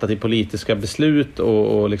förvaltat i politiska beslut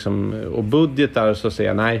och budgetar, så säger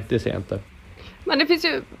jag nej, det ser jag inte. Men det finns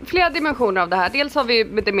ju flera dimensioner av det här. Dels har vi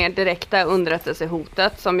det mer direkta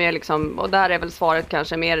underrättelsehotet som är liksom, och där är väl svaret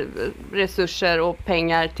kanske mer resurser och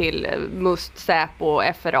pengar till MUST, Säpo och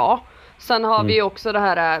FRA. Sen har vi också det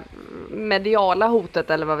här mediala hotet,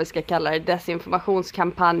 eller vad vi ska kalla det,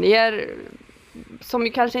 desinformationskampanjer som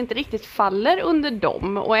ju kanske inte riktigt faller under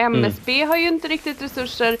dem. Och MSB har ju inte riktigt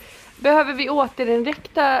resurser. Behöver vi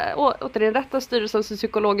återinrätta styrelsens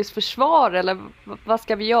psykologiskt försvar, eller vad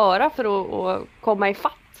ska vi göra för att komma i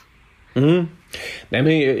fatt? Nej,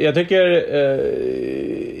 men jag tycker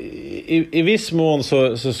i viss mån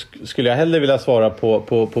så skulle jag hellre vilja svara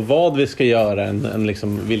på vad vi ska göra än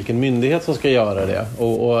liksom vilken myndighet som ska göra det.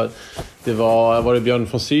 Och det var det Björn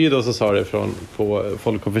von Sydow som sa det på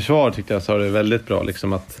Folk och Försvar, tyckte jag sa det väldigt bra,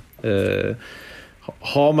 liksom att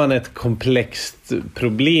har man ett komplext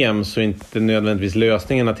problem så är inte nödvändigtvis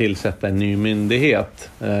lösningen att tillsätta en ny myndighet.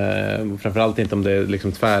 Framförallt inte om det är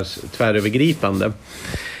liksom tvärövergripande.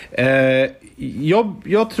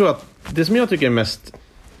 Jag tror att det som jag tycker är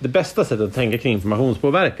det bästa sättet att tänka kring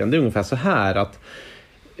informationspåverkan, det är ungefär så här att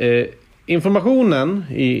informationen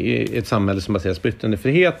i ett samhälle som baseras på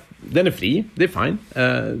yttrandefrihet, den är fri, det är fine.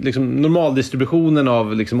 Liksom normaldistributionen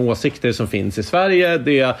av liksom åsikter som finns i Sverige,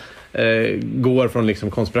 det går från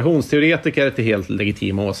liksom konspirationsteoretiker till helt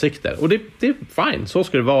legitima åsikter. Och det är fine, så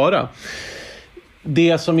ska det vara.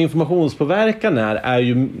 Det som informationspåverkan är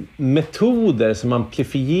ju metoder som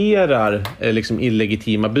amplifierar liksom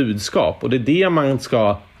illegitima budskap. Och det är det man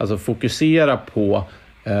ska alltså fokusera på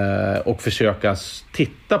och försöka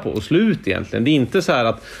titta på och slå ut egentligen. Det är inte så här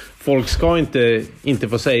att folk ska inte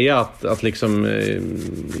få säga att liksom,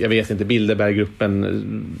 jag vet inte,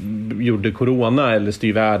 Lindberg-gruppen gjorde corona eller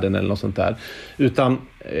styr världen eller något sånt där. Utan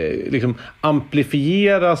liksom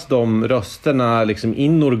amplifieras de rösterna liksom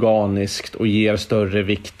inorganiskt och ger större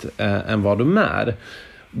vikt än vad de är.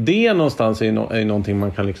 Det någonstans är någonting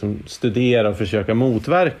man kan liksom studera och försöka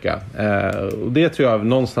motverka. Och det tror jag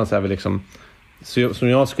någonstans är väl liksom, som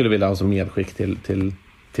jag skulle vilja ha som medskick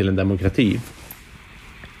till en demokrati.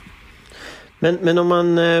 Men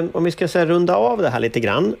om vi ska säga runda av det här lite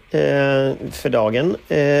grann för dagen.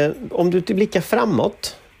 Om du blickar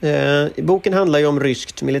framåt. Boken handlar ju om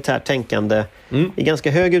ryskt militärt tänkande i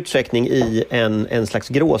ganska hög utsträckning i en slags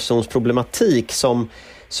gråzonsproblematik som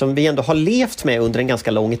vi ändå har levt med under en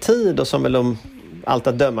ganska lång tid och som väl om allt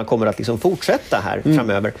att döma kommer att liksom fortsätta här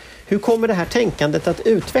framöver. Hur kommer det här tänkandet att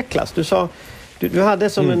utvecklas? Du sa du hade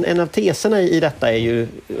som en av teserna i detta är ju,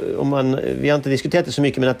 vi har inte diskuterat det så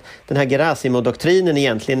mycket, men att den här Gerasimov-doktrinen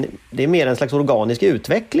egentligen, det är mer en slags organisk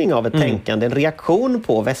utveckling av ett tänkande, en reaktion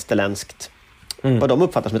på västerländskt, vad de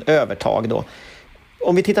uppfattar som ett övertag då.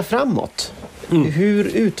 Om vi tittar framåt,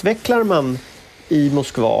 hur utvecklar man i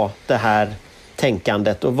Moskva det här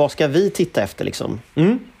tänkandet och vad ska vi titta efter liksom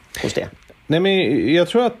hos det? Nej, men jag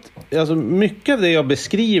tror att alltså, mycket av det jag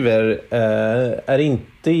beskriver är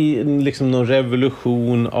inte liksom någon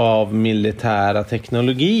revolution av militära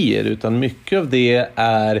teknologier, utan mycket av det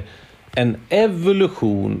är en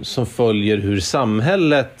evolution som följer hur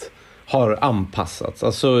samhället har anpassats.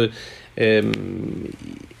 Alltså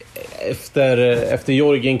efter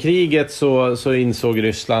Georgienkriget så insåg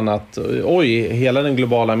Ryssland att hela den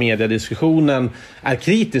globala mediediskussionen är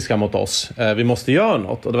kritiska mot oss. Vi måste göra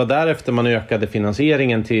något. Och det var därefter man ökade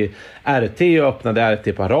finansieringen till RT och öppnade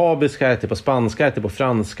RT på arabiska, RT på spanska, RT på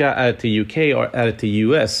franska, RT UK och RT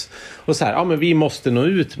US. Och så här, men vi måste nå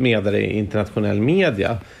ut med det i internationell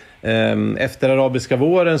media. Efter arabiska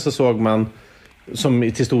våren så såg man,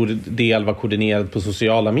 som till stor del var koordinerad på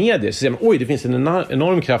sociala medier, så säger man, det finns en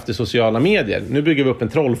enorm kraft i sociala medier. Nu bygger vi upp en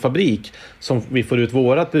trollfabrik som vi får ut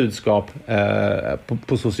vårat budskap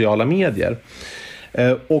på sociala medier.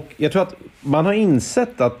 Och jag tror att man har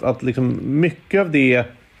insett att liksom mycket av det,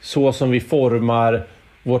 så som vi formar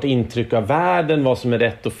vårt intryck av världen, vad som är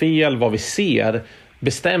rätt och fel, vad vi ser,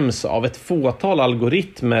 bestäms av ett fåtal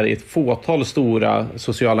algoritmer i ett fåtal stora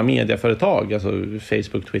sociala medieföretag, alltså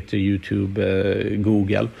Facebook, Twitter, YouTube,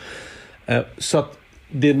 Google. Så att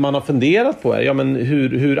det man har funderat på är, men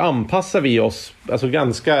hur anpassar vi oss? Alltså det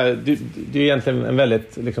är egentligen en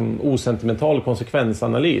väldigt liksom, osentimental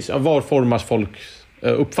konsekvensanalys. Var formas folks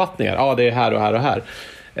uppfattningar? Det är här och här och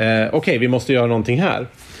här. Okej, vi måste göra någonting här.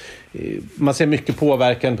 Man ser mycket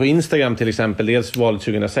påverkan på Instagram till exempel, dels valet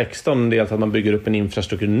 2016, dels att man bygger upp en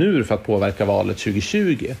infrastruktur nu för att påverka valet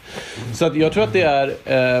 2020. Så att jag tror att det är,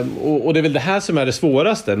 och det är väl det här som är det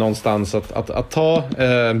svåraste någonstans, att ta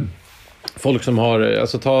folk som har,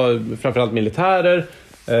 alltså ta framförallt militärer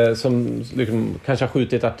som liksom kanske har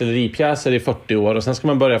skjutit artilleripjäser i 40 år, och sen ska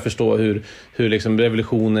man börja förstå hur liksom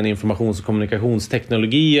revolutionen i informations- och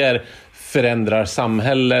kommunikationsteknologier förändrar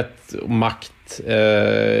samhället, makt,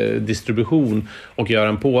 distribution och göra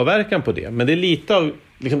en påverkan på det. Men det är lite av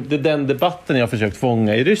liksom, det är den debatten jag har försökt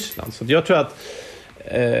fånga i Ryssland. Så jag tror att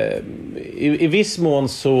i viss mån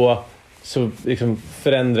så liksom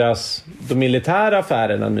förändras de militära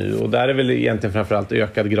affärerna nu, och där är väl egentligen framförallt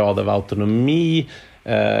ökad grad av autonomi,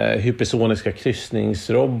 hypersoniska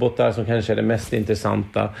kryssningsrobotar som kanske är det mest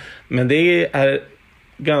intressanta. Men det är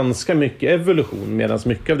ganska mycket evolution, medan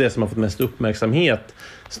mycket av det som har fått mest uppmärksamhet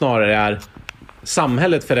snarare är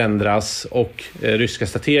samhället förändras och ryska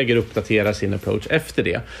strateger uppdaterar sin approach efter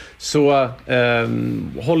det. Så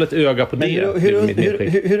håll ett öga på det.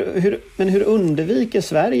 Men hur undviker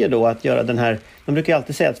Sverige då att göra den här... Man brukar ju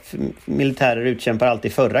alltid säga att militärer utkämpar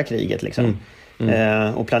alltid förra kriget liksom.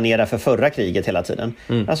 Och planerar för förra kriget hela tiden.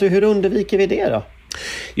 Alltså hur undviker vi det då?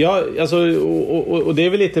 Ja, alltså, och det är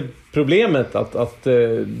väl lite problemet att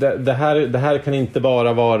det här kan inte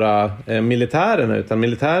bara vara militärerna, utan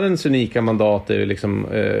militärens unika mandat är ju liksom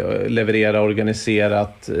leverera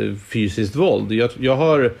organiserat fysiskt våld.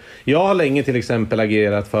 Jag har länge till exempel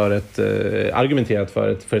argumenterat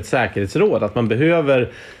för ett säkerhetsråd, att man behöver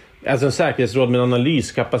alltså en säkerhetsråd med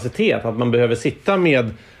analyskapacitet, att man behöver sitta med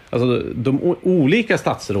alltså de olika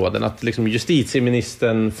statsråden, att liksom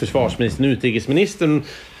justitieministern, försvarsministern, utrikesministern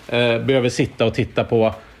behöver sitta och titta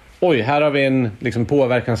på här har vi en liksom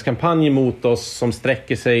påverkanskampanj mot oss som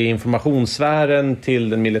sträcker sig i informationssfären till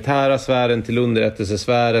den militära sfären, till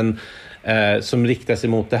underrättelsesfären som riktar sig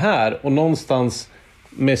mot det här, och någonstans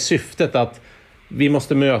med syftet att vi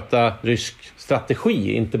måste möta rysk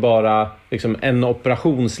strategi, inte bara liksom en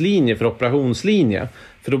operationslinje för operationslinje.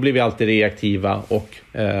 För då blir vi alltid reaktiva och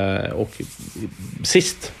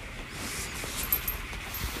sist.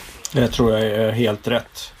 Det tror jag är helt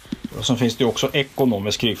rätt. Och sen finns det också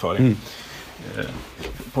ekonomisk krigföring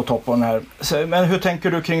på toppen här. Men hur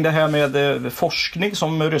tänker du kring det här med forskning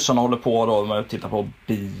som ryssarna håller på då? Med att titta på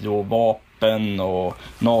biovapen och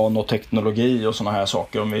nanoteknologi och såna här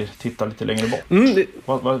saker, om vi tittar lite längre bort.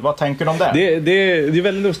 Vad tänker de där? Det är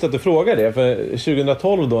väldigt lustigt att du frågar det, för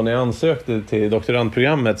 2012 då när jag ansökte till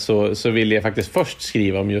doktorandprogrammet så ville jag faktiskt först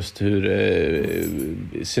skriva om just hur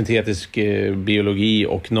syntetisk biologi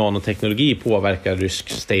och nanoteknologi påverkar rysk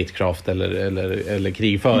statecraft eller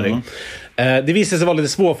krigföring. Det visade sig vara lite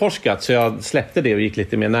svårforskat, så jag släppte det och gick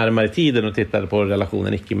lite mer närmare i tiden och tittade på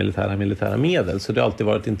relationen icke-militära medel. Så det har alltid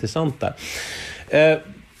varit intressant där.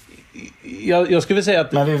 Jag skulle säga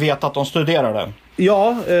att... Men vi vet att de studerar det.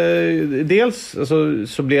 Ja, dels alltså,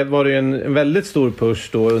 var det en väldigt stor push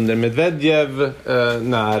då under Medvedev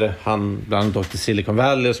när han bland annat åkte till Silicon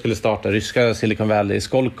Valley och skulle starta ryska Silicon Valley i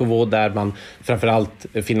Skolkovo, där man framförallt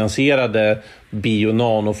finansierade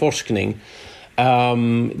bio-nanoforskning.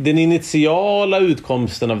 Den initiala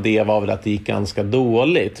utkomsten av det var väl att det gick ganska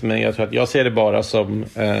dåligt, men jag tror att jag ser det bara som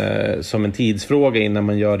en tidsfråga innan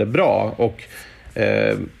man gör det bra, och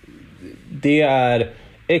det är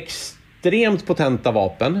extremt potenta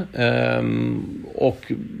vapen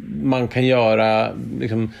och man kan göra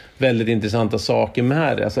liksom väldigt intressanta saker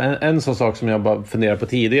med det. Alltså en sån sak som jag bara funderar på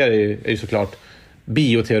tidigare är ju såklart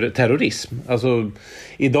bioterrorism. Alltså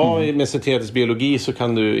idag med syntetisk biologi så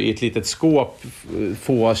kan du i ett litet skåp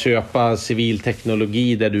få köpa civil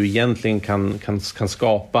teknologi där du egentligen kan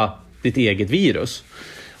skapa ditt eget virus.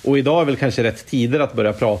 Och idag är väl kanske rätt tider att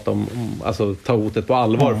börja prata om alltså ta hotet på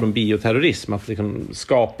allvar från bioterrorism. Att liksom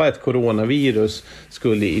skapa ett coronavirus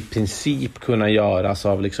skulle i princip kunna göras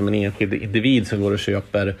av liksom en enskild individ som går och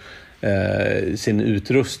köper sin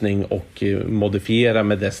utrustning och modifiera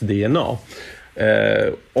med dess DNA.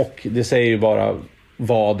 Och det säger ju bara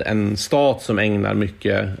vad en stat som ägnar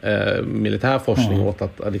mycket militär forskning åt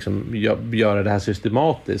att liksom göra det här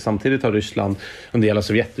systematiskt. Samtidigt har Ryssland under hela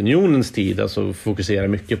Sovjetunionens tid alltså fokuserar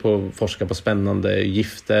mycket på att forska på spännande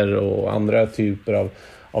gifter och andra typer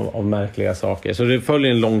av märkliga saker. Så det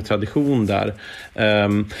följer en lång tradition där.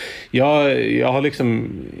 Jag har liksom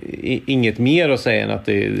inget mer att säga än att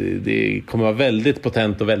det kommer vara väldigt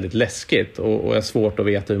potent och väldigt läskigt, och är svårt att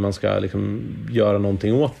veta hur man ska liksom göra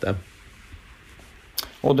någonting åt det.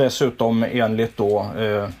 Och dessutom enligt då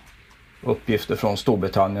uppgifter från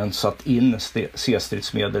Storbritannien satt in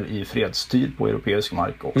C-stridsmedel i fredstid på europeisk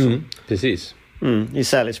mark också. Precis. I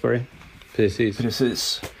Salisbury.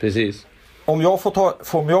 Precis. Om jag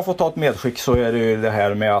får ta ett medskick så är det ju det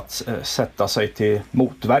här med att sätta sig till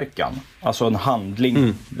motverkan. Alltså en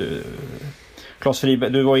handling.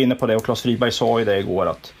 Du var inne på det, och Claes Friberg sa ju det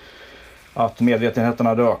igår att medvetenheten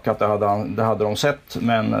hade ökat, det hade de sett,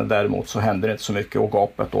 men däremot så händer det inte så mycket, och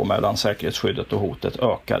gapet då mellan säkerhetsskyddet och hotet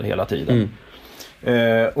ökar hela tiden.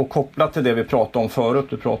 Och kopplat till det vi pratade om förut,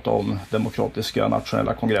 du pratade om demokratiska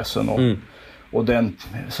nationella kongressen och den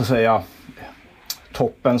så att säga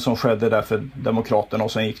toppen som skedde där för demokraterna,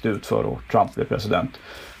 och sen gick det ut för och Trump blev president,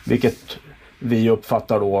 vilket vi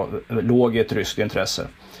uppfattar då låg i ett ryskt intresse.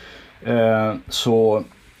 Så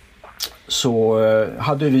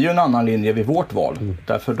hade vi ju en annan linje vid vårt val.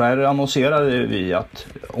 Därför där annonserade vi att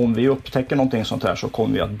om vi upptäcker någonting sånt här så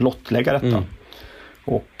kommer vi att blottlägga detta.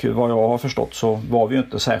 Och vad jag har förstått så var vi ju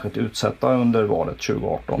inte särskilt utsatta under valet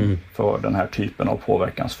 2018 för den här typen av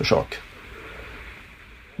påverkansförsök.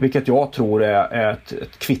 Vilket jag tror är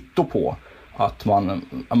ett kvitto på att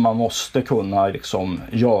man måste kunna liksom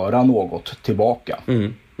göra något tillbaka.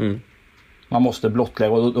 Man måste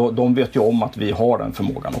blottlägga, och de vet ju om att vi har den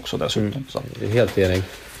förmågan också dessutom. Så. Helt enig.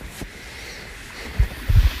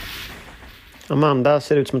 Amanda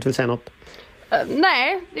ser ut som att du vill säga något.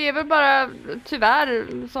 Nej, det är väl bara tyvärr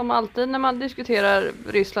som alltid när man diskuterar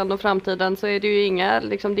Ryssland och framtiden så är det ju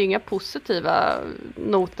inga positiva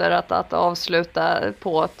noter att avsluta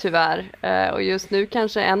på tyvärr. Och just nu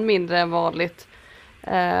kanske än mindre än vanligt.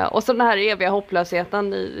 Och så den här eviga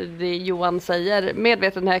hopplösheten i det Johan säger.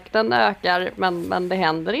 Medvetenheten ökar men det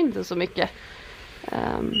händer inte så mycket.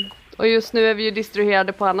 Och just nu är vi ju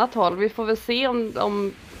distraherade på annat håll. Vi får väl se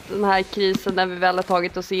om den här krisen, när vi väl har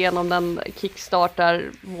tagit oss igenom den, kickstartar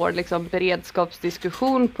vår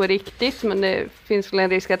beredskapsdiskussion på riktigt. Men det finns väl en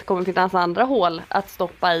risk att det kommer finnas andra hål att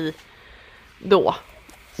stoppa i då.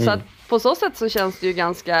 Så att på så sätt så känns det ju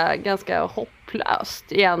ganska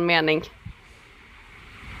hopplöst i en mening.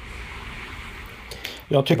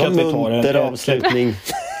 Jag tycker att vi tar en avslutning.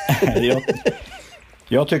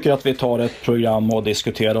 Jag tycker att vi tar ett program och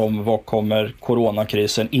diskuterar om vad kommer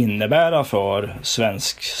coronakrisen innebära för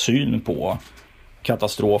svensk syn på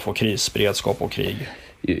katastrof och krisberedskap och krig.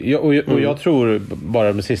 Jag tror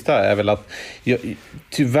bara det sista är väl att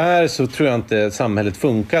tyvärr så tror jag inte samhället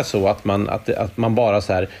funkar så att man bara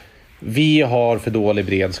så här, vi har för dålig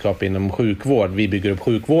beredskap inom sjukvård, vi bygger upp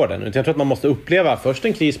sjukvården. Jag tror att man måste uppleva först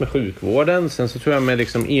en kris med sjukvården, sen så tror jag med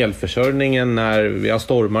elförsörjningen när vi har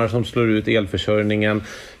stormar som slår ut elförsörjningen,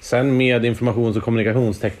 sen med informations- och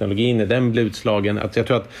kommunikationsteknologin när den blir utslagen. Att jag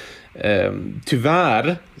tror att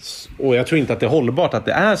tyvärr, och jag tror inte att det är hållbart att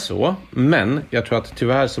det är så, men jag tror att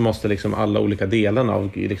tyvärr så måste alla olika delarna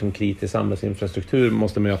av kritisk samhällsinfrastruktur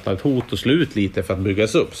måste möta ett hot och slut lite för att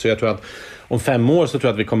byggas upp. Så jag tror att om 5 år så tror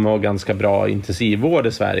jag att vi kommer att ha ganska bra intensivvård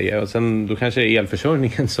i Sverige, och sen då kanske det är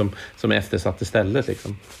elförsörjningen som är eftersatt istället.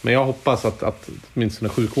 Men jag hoppas att åtminstone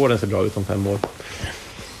sjukvården ser bra ut om 5 år.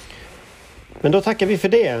 Men då tackar vi för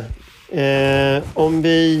det.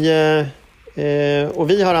 Och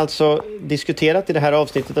vi har alltså diskuterat i det här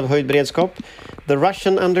avsnittet av Höjd beredskap The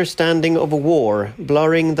Russian Understanding of War,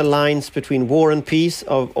 Blurring the Lines Between War and Peace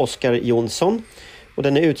av Oskar Jonsson. Och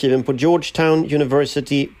den är utgiven på Georgetown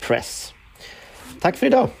University Press. Tack för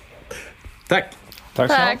idag. Tack.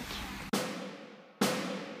 Tack.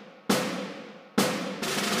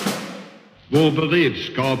 Vår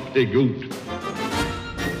beredskap är god.